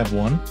think we each have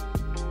one.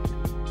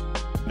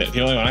 The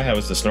only one I have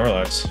is the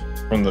Snorlax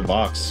from the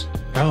box.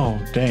 Oh,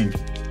 dang.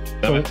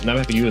 That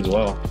might be you as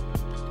well.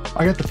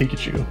 I got the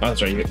Pikachu. Oh,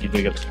 that's right. You did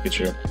get the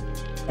Pikachu.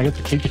 I got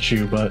the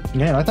Pikachu, but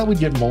man, I thought we'd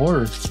get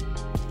more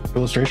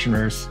illustration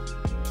rares.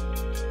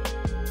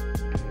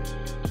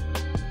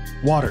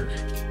 Water.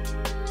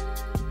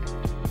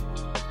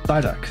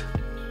 Psyduck.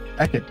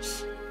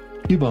 Ekans.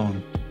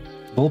 Cubone.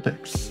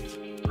 Vulpix.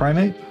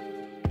 Primate.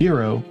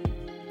 Hero.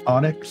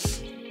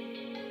 Onyx.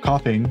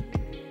 Coughing.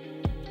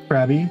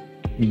 Krabby.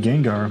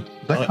 Gengar.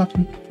 Is that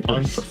Coughing?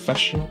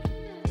 Unprofessional.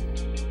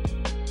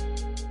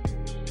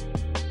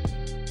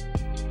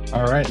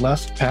 Alright,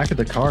 last pack of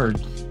the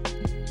cards.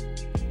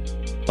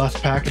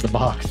 Last pack of the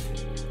box.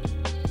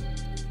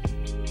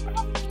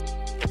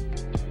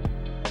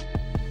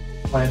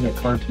 Flying that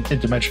card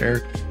into my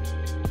chair.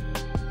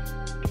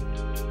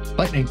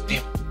 Lightning.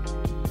 Damn.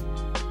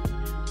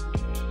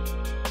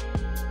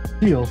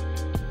 Steel.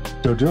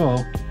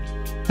 Dojo.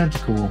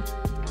 Tentacool.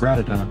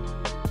 Rattata.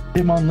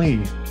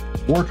 Hitmonlee.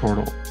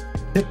 Wartortle.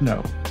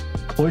 Hypno.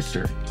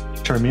 Cloyster.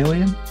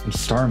 Charmeleon. And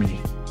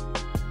Starmie.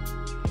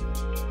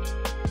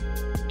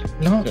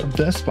 Not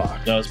this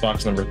box. That was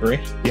box number 3.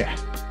 Yeah.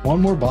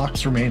 One more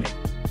box remaining.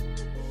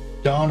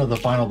 Dawn of the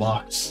final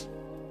box.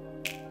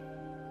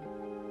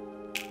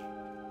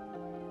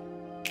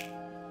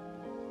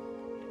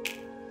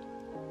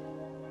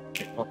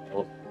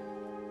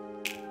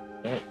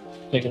 Alright,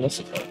 taking this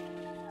apart.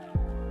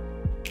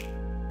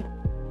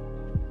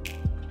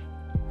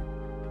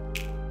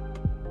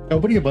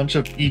 Opening a bunch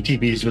of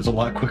ETBs was a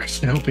lot quicker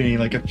than opening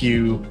like a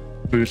few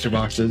booster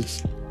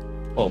boxes.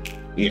 Well,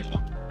 yeah.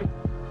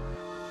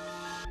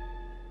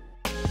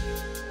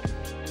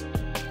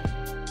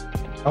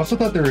 I also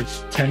thought there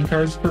was 10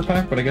 cards per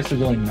pack, but I guess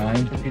there's only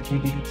 9 for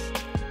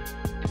ATVs.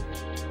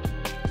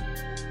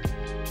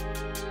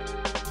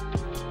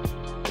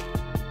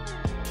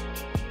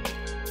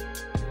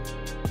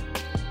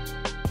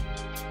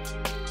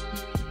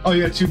 Oh,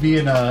 yeah, 2B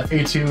and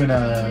A2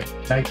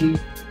 and Nike.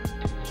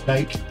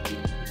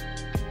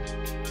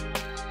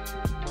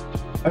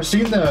 I've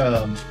seen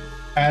the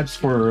ads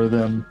for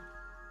them.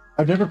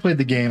 I've never played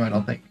the game, I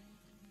don't think.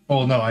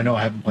 Oh, no, I know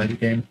I haven't played the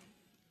game.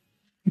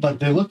 But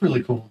they look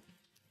really cool.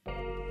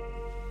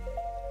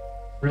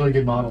 Really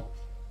good model.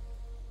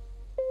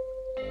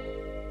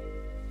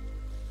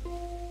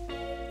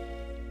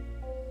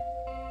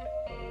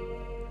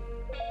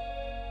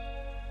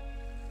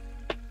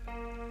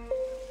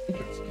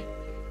 Interesting.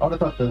 I would have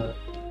thought the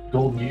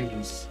gold Mew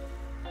was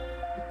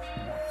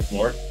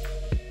More?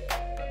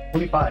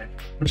 25,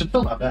 which is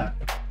still not bad.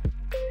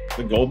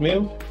 The gold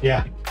Mew?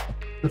 Yeah.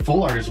 The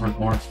full art is worth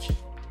more.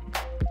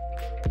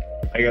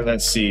 I guess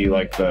I'd see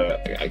like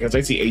I guess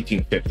I'd see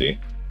 1850.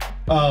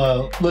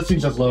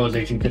 Listings as low as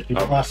 1850,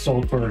 but Oh. last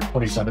sold for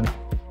 27.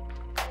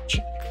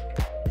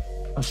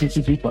 A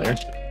CCP player.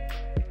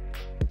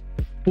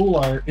 Full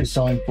art is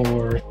selling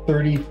for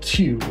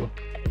 32.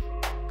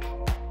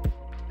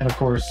 And of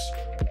course,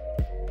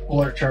 full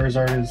art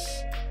Charizard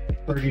is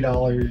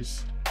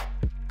 $30.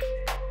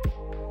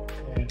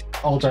 And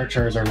alt art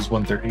Charizard is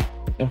 $130.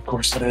 Of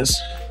course it is.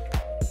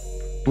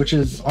 Which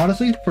is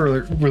honestly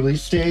for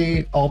release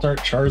day, alt art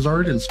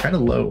Charizard is kind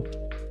of low.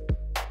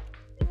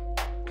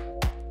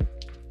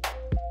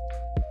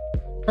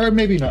 Or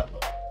maybe not low,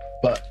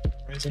 but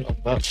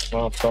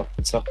Stop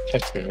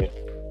texting me.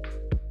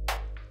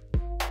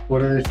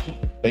 what are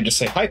They just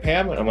say, hi,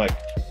 Pam. And I'm like,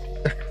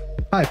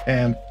 Hi,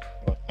 Pam.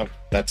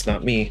 that's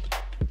not me.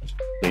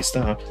 Please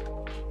stop.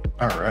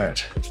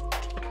 Alright.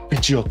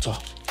 Pidgeotto,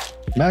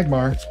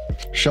 Magmar,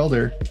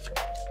 Shelter,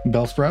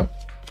 Bellsprout,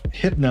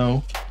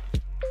 Hypno,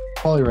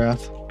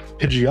 Poliwrath,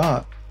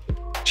 Pidgeot,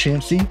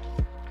 Chansey,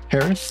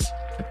 Harris,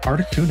 and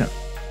Articuno.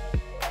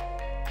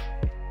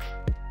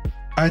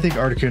 I think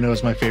Articuno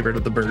is my favorite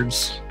of the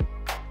birds.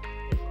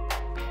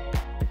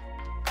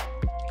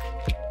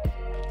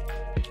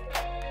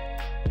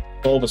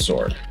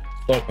 Bulbasaur,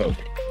 Slowpoke,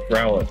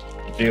 Growlithe,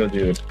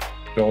 Geodude,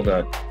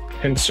 Golduck,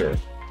 Pinsir,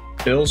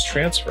 Bill's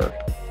Transfer,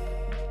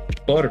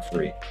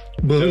 Butterfree,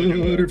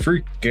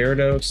 Butterfree,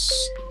 Gyarados,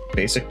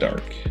 Basic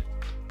Dark,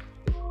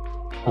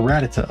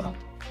 Rattata,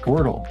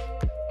 Squirtle,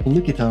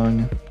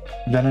 Lickitung,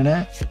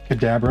 Venonat,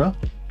 Kadabra,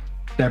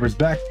 Kadabra's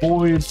back,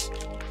 boys,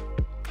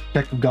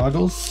 Detective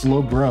Goggles,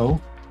 Slowbro,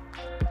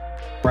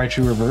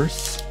 Raichu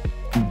Reverse,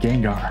 and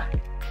Gengar.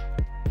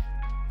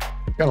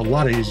 Got a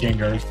lot of these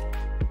Gengars.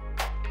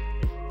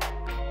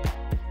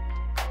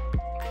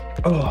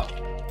 Oh,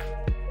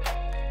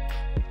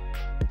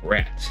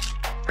 Rat,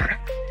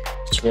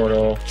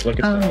 Squirtle,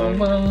 Lickitung,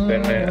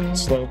 Venonat,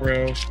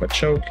 Slowbro,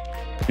 Machoke,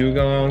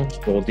 Dugong,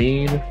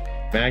 Goldeen,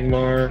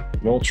 Magmar,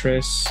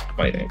 Moltres,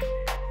 Fighting.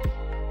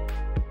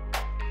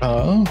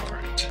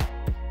 alright.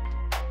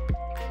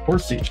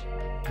 Horsey,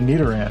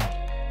 Nidoran.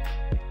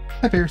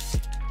 Hi, Pierce.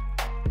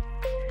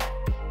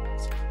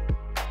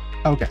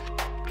 Okay.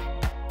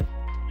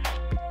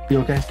 You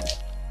okay?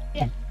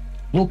 Yeah.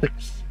 Little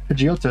Pierce,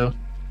 Pidgeotto,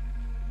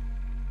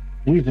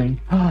 Weaving,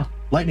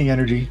 Lightning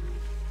Energy.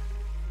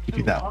 Give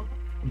you that one.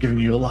 I'm giving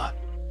you a lot.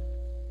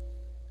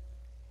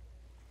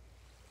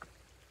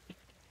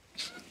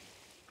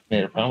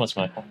 Made a promise,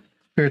 Michael.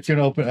 Pierce, you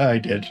wanna open? I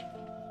did.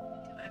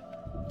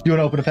 You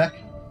wanna open a pack?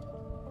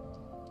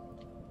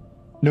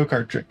 No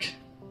card trick.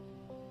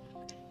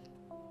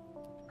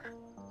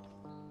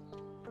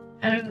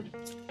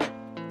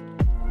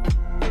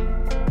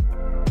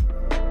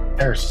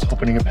 Harris is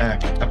opening a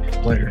pack.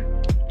 Later.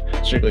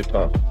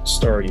 Jigglypuff,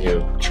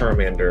 Staryu,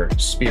 Charmander,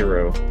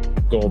 Spearow,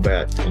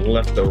 Golbat,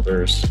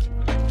 Leftovers,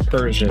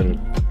 Persian,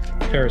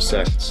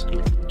 Parasect,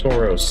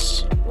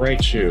 Tauros,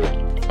 Raichu,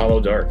 Hollow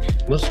Dark.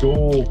 Let's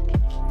go.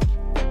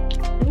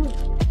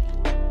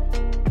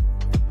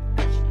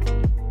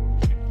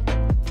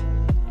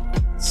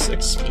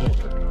 Six more.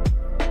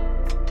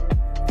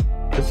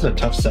 This is a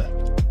tough set.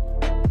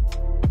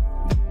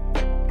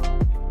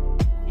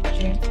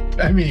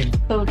 I mean,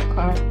 Code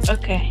card.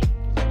 Okay.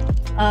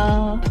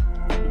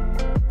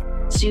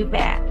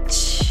 Zubat.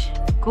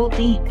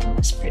 Goldeen.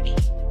 That's pretty.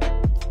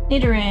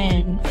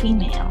 Nidoran.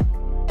 Female.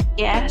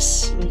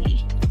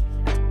 Ghastly.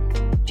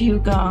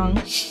 Dugong.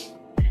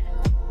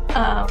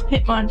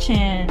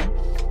 Hitmonchan.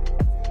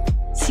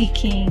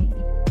 Seaking.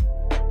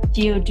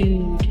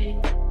 Geodude.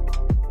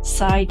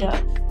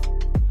 Psyduck.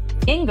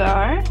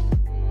 Gengar.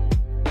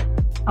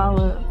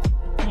 Hollow.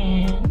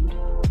 And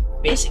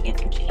Basic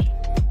Energy.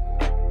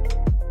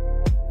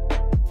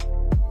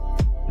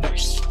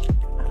 nice.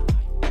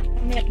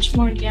 How much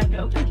more do you have to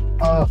open?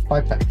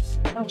 5 packs.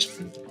 Oh,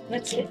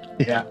 that's it.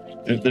 Yeah.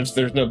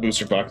 There's no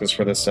booster boxes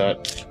for this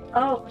set.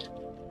 Oh,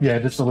 Yeah,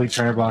 just the leak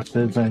trainer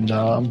boxes and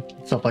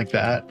stuff like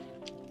that.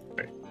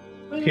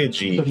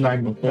 Pidgey, The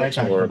nine packs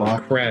per Voltorb,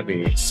 box.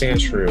 Krabby,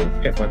 Sandshrew,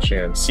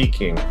 Hitmonchan,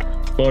 Seaking,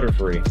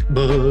 Butterfree,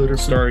 Butter.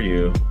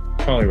 Staryu,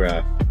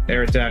 Poliwrath,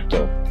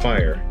 Aerodactyl,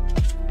 Fire.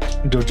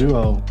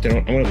 Doduo,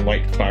 I'm gonna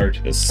light fire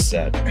to this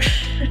set.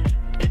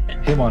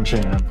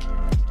 Hitmonchan,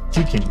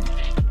 Seeking,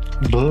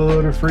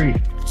 Butterfree,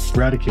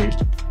 Eradicate,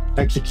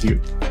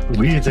 Execute,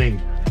 Weezing.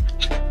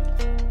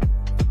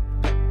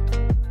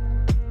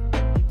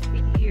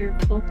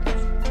 Beautiful.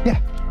 Yeah.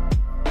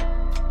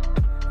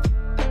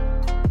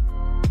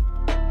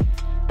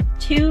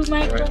 2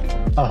 Michael.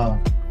 Uh-huh.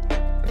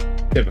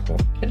 Typical.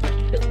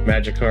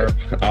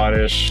 Magikarp,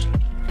 Oddish,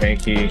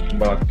 Mankey,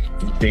 Muck,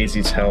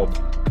 Daisy's Help,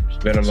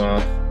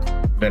 Venomoth,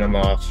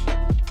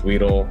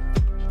 Weedle,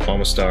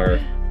 Almastar,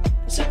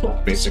 So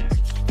cool. basic.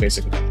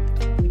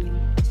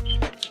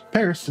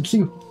 Paris, it's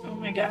you. Oh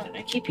my god,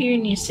 I keep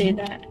hearing you say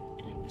that.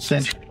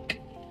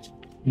 Centric,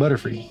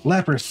 Butterfree,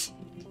 Lapras,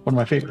 one of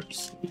my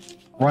favorites.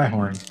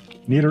 Rhyhorn,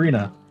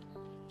 Nidorina,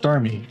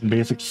 Starmie, and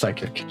basic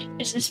Psychic.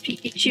 Is this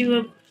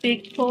Pikachu a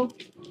big pull?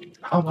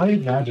 I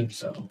imagine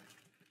so.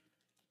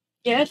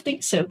 Yeah, I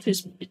think so,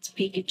 because it's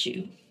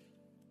Pikachu.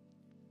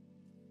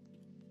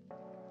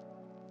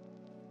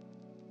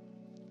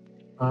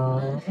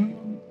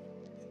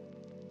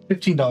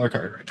 $15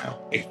 card right now.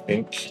 I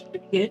think.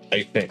 Good.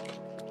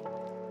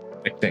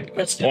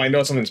 Let's go. Well, I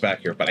know something's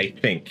back here, but I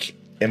think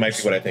it might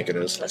be what I think it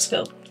is. Let's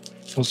go.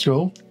 Let's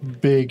go.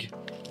 Big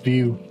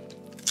view.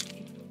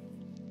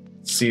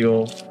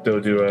 Seal,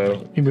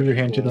 Doduo, Can you move your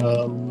hand to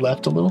the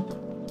left a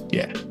little?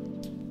 Yeah.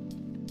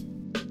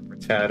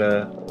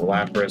 Rattata,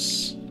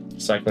 Lapras,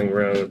 Cycling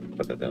Road,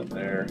 put that down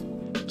there.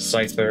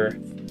 Scyther,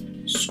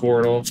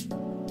 Squirtle,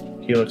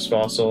 Helix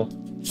Fossil.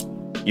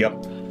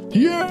 Yep.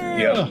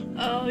 Yeah!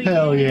 Oh,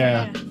 Hell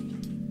yeah.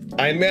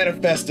 I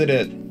manifested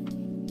it.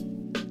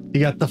 You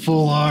got the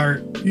full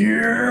art.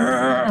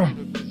 Yeah!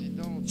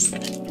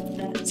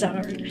 That's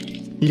hard.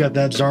 You got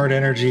that Zard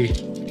energy.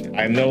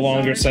 I'm no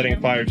longer setting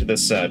fire to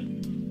this set.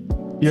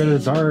 You're the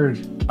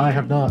Zard. I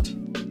have not.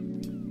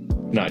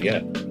 Not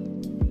yet.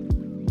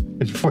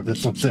 It's before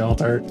this one sale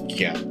art.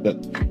 Yeah,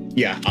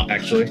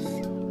 actually.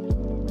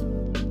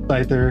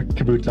 Scyther,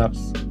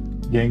 Kabutops,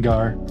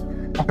 Gengar,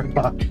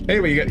 Arbok. Hey,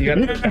 but you got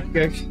it.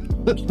 Okay.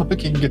 Let's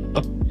fucking go.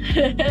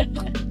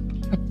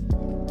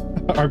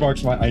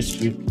 Arbok's my ice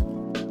cube.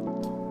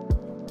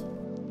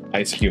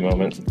 Ice cube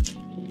moment.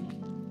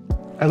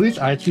 At least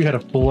Ice Cube had a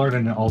full art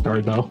and an alt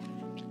art though.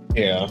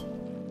 Yeah.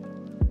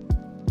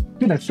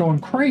 Dude, that's going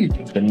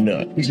crazy. The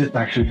nut. He's just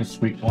actually the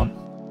sweet one.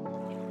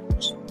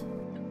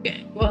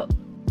 Okay, well,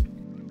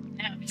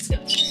 now it's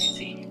going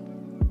crazy.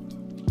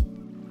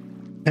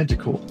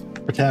 Tentacool,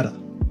 Rattata,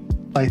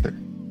 Scyther,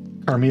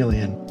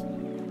 Charmeleon,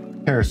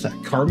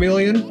 Parasect,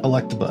 Charmeleon?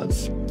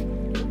 Electabuzz,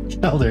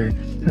 Elder,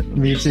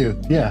 me too.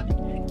 Yeah,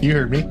 you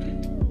heard me.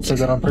 Said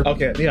that on purpose.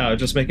 Okay, yeah, I was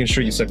just making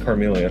sure you said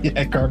Charmeleon.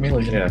 Yeah,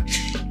 Charmeleon. Yeah.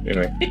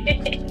 Anyway,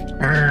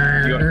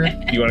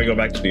 you want to go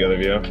back to the other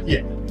view?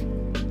 Yeah.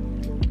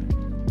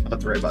 Not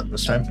the right button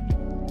this time.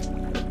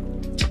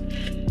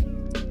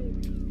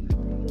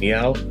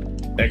 Meow,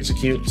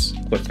 Executes,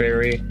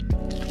 Clefairy,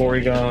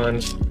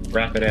 Porygon,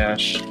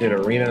 Rapidash,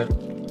 Nidorina,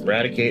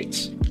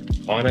 Eradicate,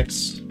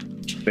 Onyx,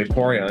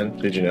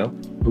 Vaporeon. Did you know?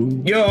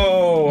 Ooh.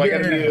 Yo, I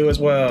got a Yeah. Mew as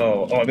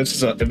well. Oh, if this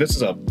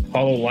is a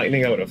Hollow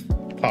Lightning, I would have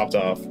popped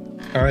off.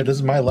 All right, this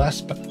is my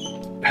last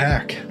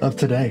pack of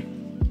today.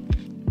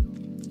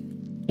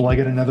 Will I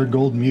get another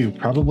gold Mew?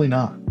 Probably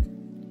not.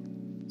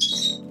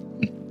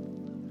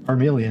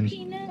 Charmeleon.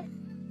 Peanut.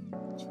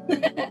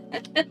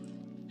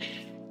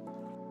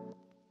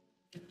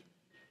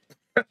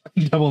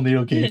 Double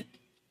needle key.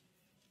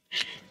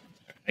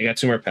 I got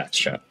 2 more packs,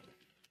 chat.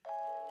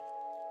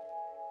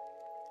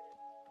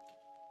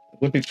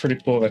 It would be pretty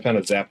cool if I found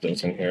a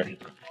Zapdos in here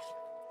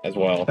as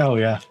well. Oh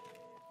yeah.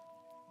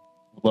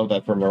 Love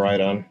that for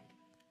Miraidon.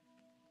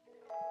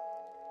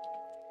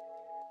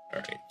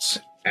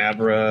 Alright.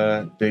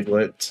 Abra,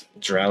 Diglett,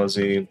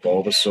 Drowsy,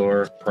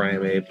 Bulbasaur,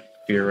 Primeape,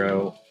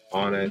 Fearow,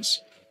 Onix,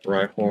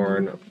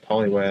 Rhyhorn,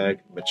 Poliwag,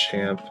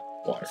 Machamp,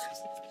 Water.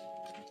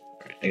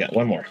 Alright, I got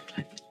one more.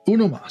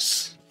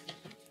 Unomas.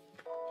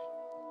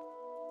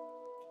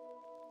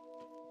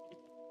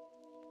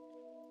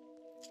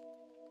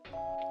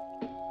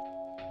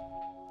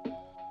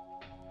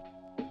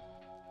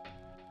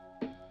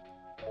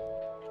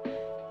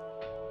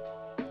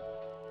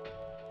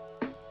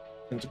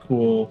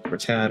 Tentacool,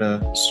 Rattata,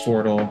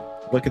 Squirtle,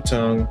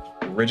 Lickitung,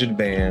 Rigid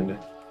Band,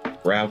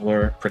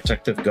 Graveler,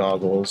 Protective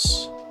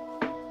Goggles.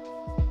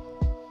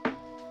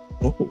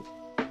 Oh,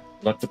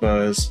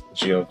 Electabuzz,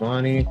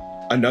 Giovanni,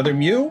 another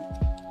Mew,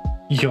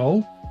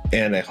 Yo,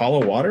 and a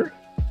Hollow Water.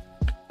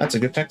 That's a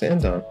good pack to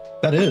end on.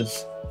 that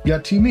is. You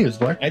got 2 Mews,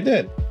 Black. I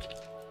did.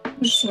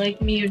 It's like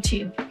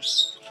Mewtwo.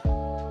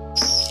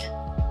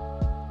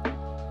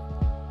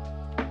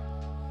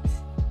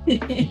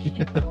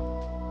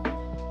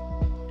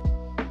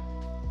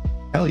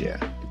 Hell yeah.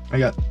 I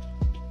got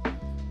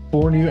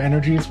 4 new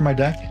energies for my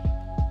deck.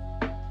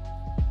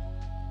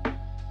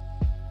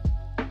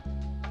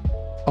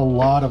 A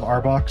lot of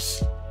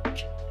Arboks.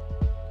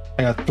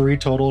 I got 3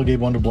 total, gave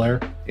 1 to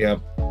Blair.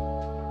 Yep.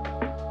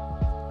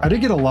 I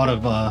did get a lot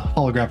of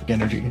holographic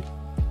energy.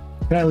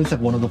 Can I at least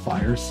have one of the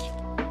fires?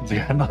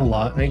 Yeah, not a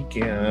lot. I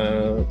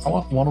guess. I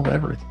want one of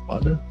everything,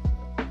 bud.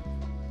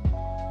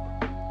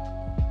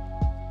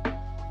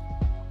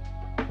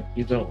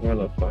 You don't want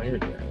a fire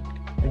jack.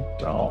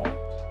 Oh.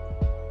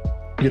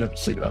 You could have to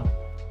sleep though.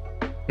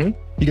 Hmm?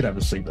 You could have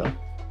to sleep though.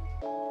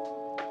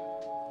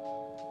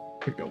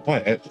 Here you go.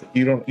 What?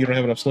 You don't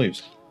have enough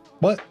sleeves.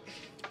 What?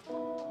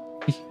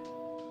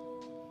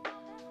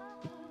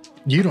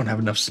 You don't have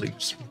enough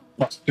sleeves,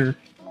 Buster.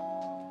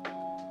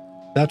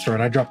 That's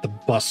right, I dropped the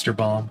Buster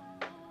bomb.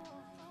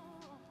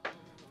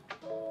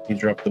 You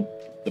dropped the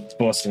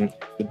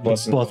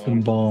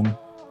bussin' bomb.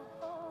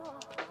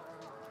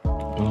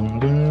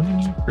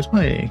 Where's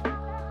my...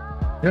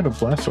 I had a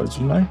Blastoise,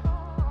 didn't I?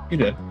 You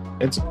did.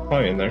 It's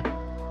probably in there.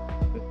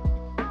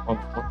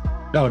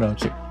 No,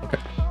 it's here. Okay.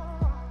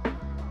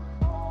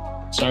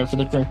 Sorry for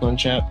the crinkling,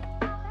 chat.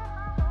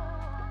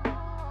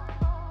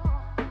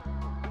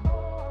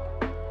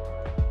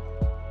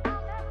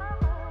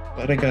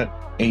 But I got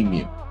a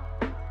Mew.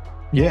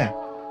 Yeah.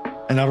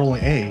 And not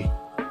only A,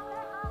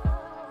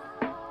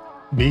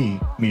 B,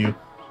 Mew.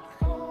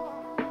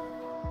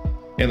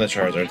 And the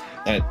Charizard.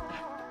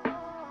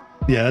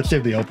 Yeah, that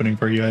saved the opening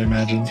for you, I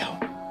imagine.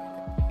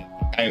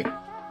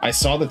 I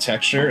saw the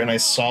texture and I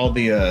saw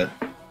the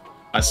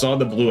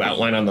blue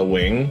outline on the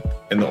wing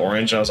and the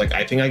orange. I was like,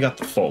 I think I got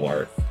the full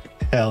art.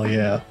 Hell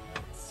yeah.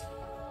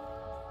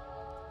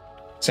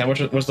 So how much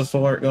was the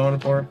full art going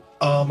for?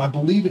 I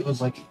believe it was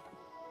like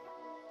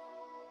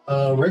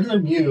regular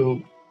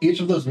Mew. Each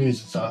of those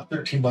Mews is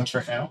 $13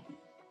 right now.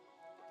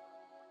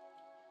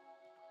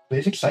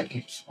 Basic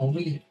Psychics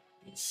only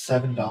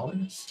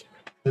 $7.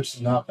 That's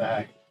not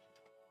bad.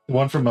 The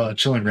one from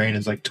Chilling Rain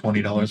is like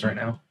 $20 right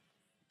now.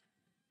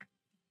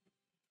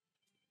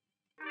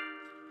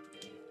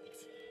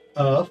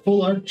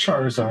 Full art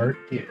Charizard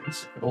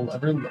is It'll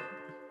Ever Look.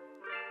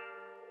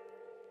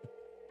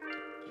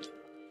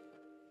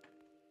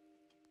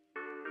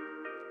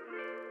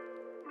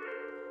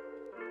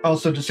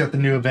 Also just got the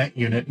new event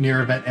unit.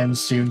 Near event ends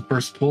soon.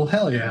 First pull.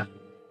 Hell yeah.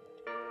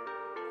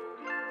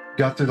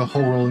 Got through the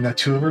whole rolling that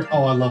 2 over.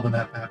 Oh, I love when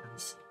that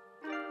happens.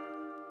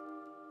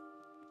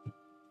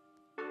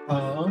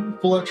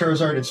 Full art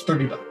Charizard is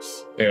 $30.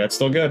 Yeah, that's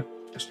still good.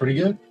 That's pretty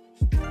good.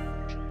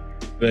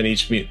 Then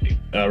each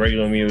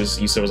regular Mew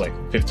you said was like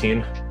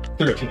 15?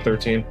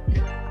 13.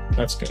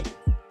 That's good.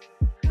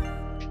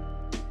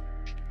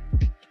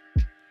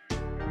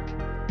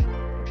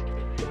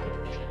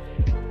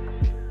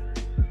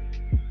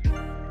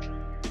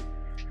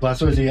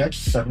 Blastoise EX,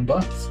 $7.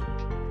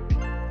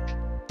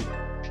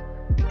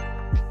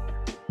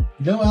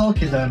 No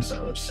Alakazam,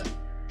 so it's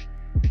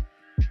 $7.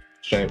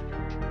 Shame.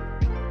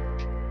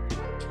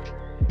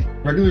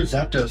 Regular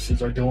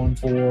Zapdoses are going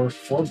for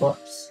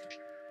 $4.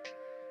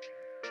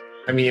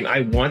 I mean,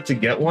 I want to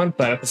get one,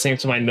 but at the same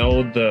time, I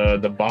know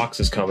the box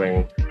is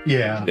coming.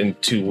 Yeah. In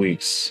 2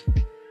 weeks.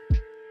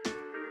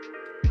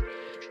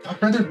 I'd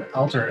rather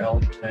alter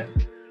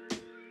L10.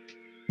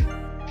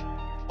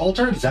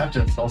 Alternate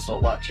Zapdos is also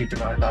a lot cheaper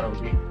than I thought it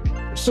would be.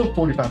 It's still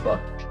 $45.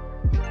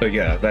 But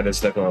yeah, that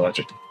is definitely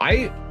electric.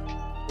 I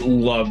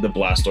love the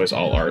Blastoise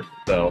all art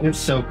though. It's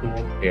so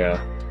cool. Yeah.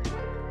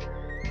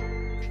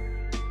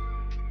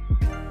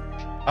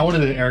 I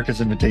wanted an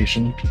Erica's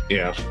invitation.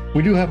 Yeah.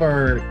 We do have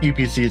our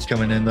EPCs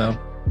coming in though.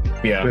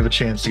 Yeah. We have a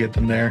chance to get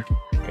them there.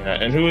 Yeah,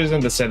 and who is in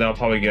the set? I'll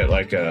probably get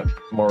like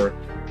more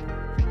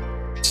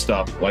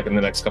stuff like in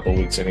the next couple of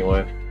weeks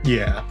anyway.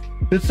 Yeah.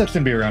 This set's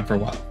gonna be around for a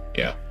while.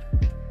 Yeah.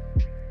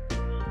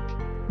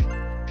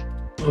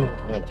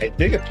 I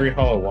did get 3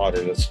 hollow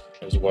waters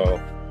as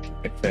well,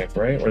 I think,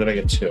 right? Or did I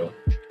get 2?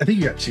 I think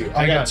you got 2.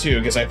 I got 2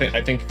 because I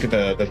think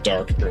the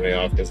dark threw me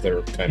off because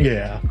they're kind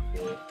of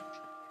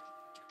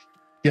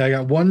Yeah, I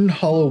got 1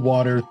 hollow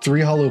water, 3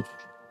 hollow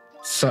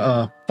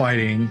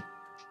fighting,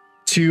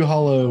 2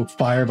 hollow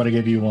fire, but I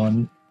gave you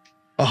 1,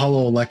 a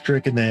hollow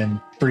electric, and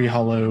then 3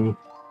 hollow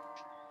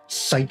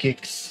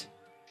psychics.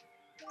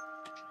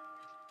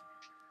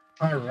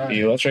 All right. The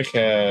electric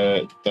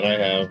that I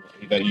have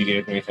that you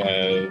gave me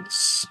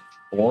has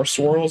 4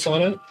 swirls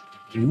on it.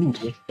 Ooh.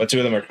 But 2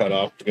 of them are cut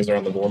off because they're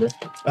on the border.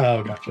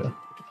 Oh, gotcha.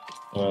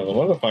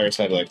 One of the fires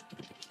had like,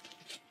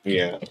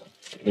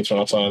 this one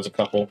also has a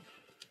couple.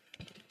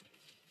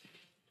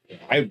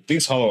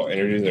 These hollow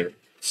energies are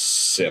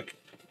sick.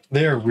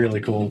 They're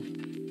really cool.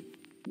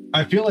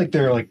 I feel like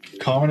they're like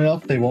common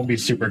enough. They won't be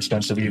super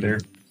expensive either.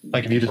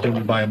 Like if you just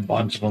don't buy a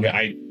bunch of them. Yeah,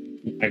 I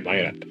might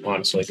it,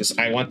 honestly, because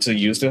I want to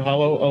use the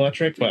hollow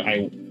electric, but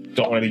I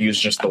don't want to use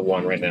just the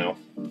one right now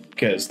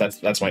because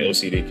that's my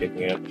OCD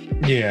kicking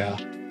in. Yeah.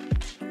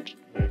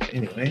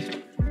 Anyway,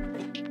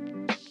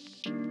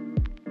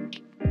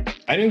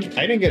 I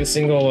didn't get a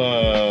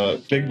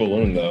single big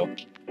balloon though.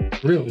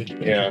 Really?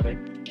 Yeah.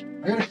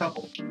 I got a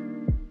couple.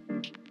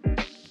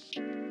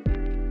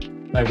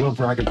 I will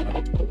brag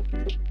about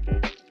it.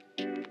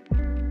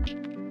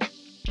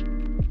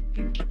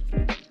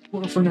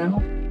 Well, for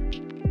now.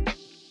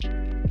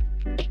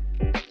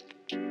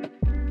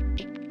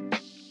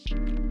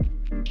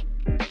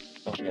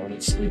 Okay,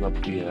 let's leave up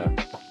the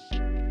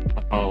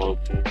hollow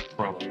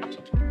promo.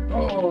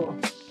 Oh,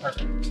 all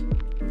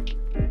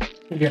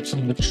Get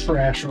some of the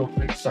trash real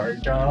quick. Sorry,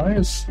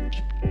 guys.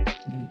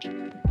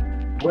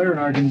 Blair and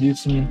I are going to do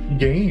some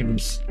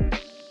games.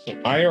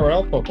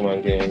 IRL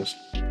Pokemon games.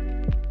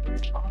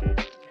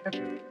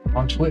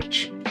 On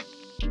Twitch.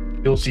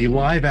 You'll see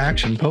live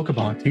action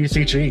Pokemon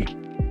TCG.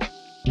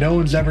 No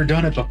one's ever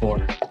done it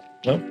before.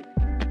 Nope.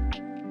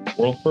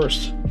 World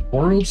first.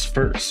 World's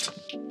first.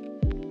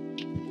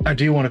 I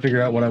do want to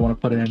figure out what I want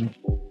to put in.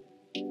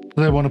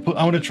 I want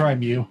to try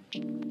Mew.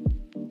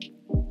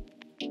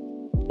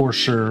 For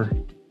sure.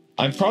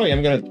 I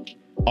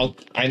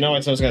know I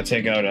was gonna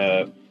take out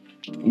a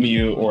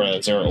Mew or a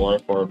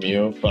Zeraora for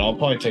Mew, but I'll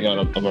probably take out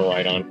a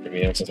Miraidon for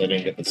Mew since I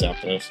didn't get the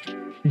Zapdos.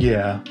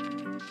 Yeah.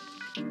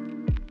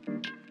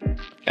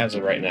 As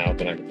of right now,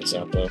 but I get the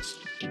Zapdos.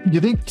 You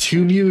think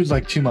 2 Mew is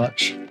like too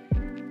much?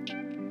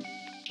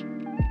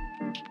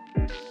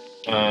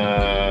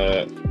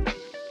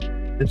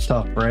 It's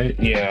tough, right?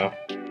 Yeah.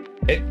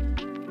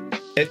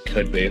 It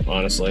could be,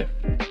 honestly.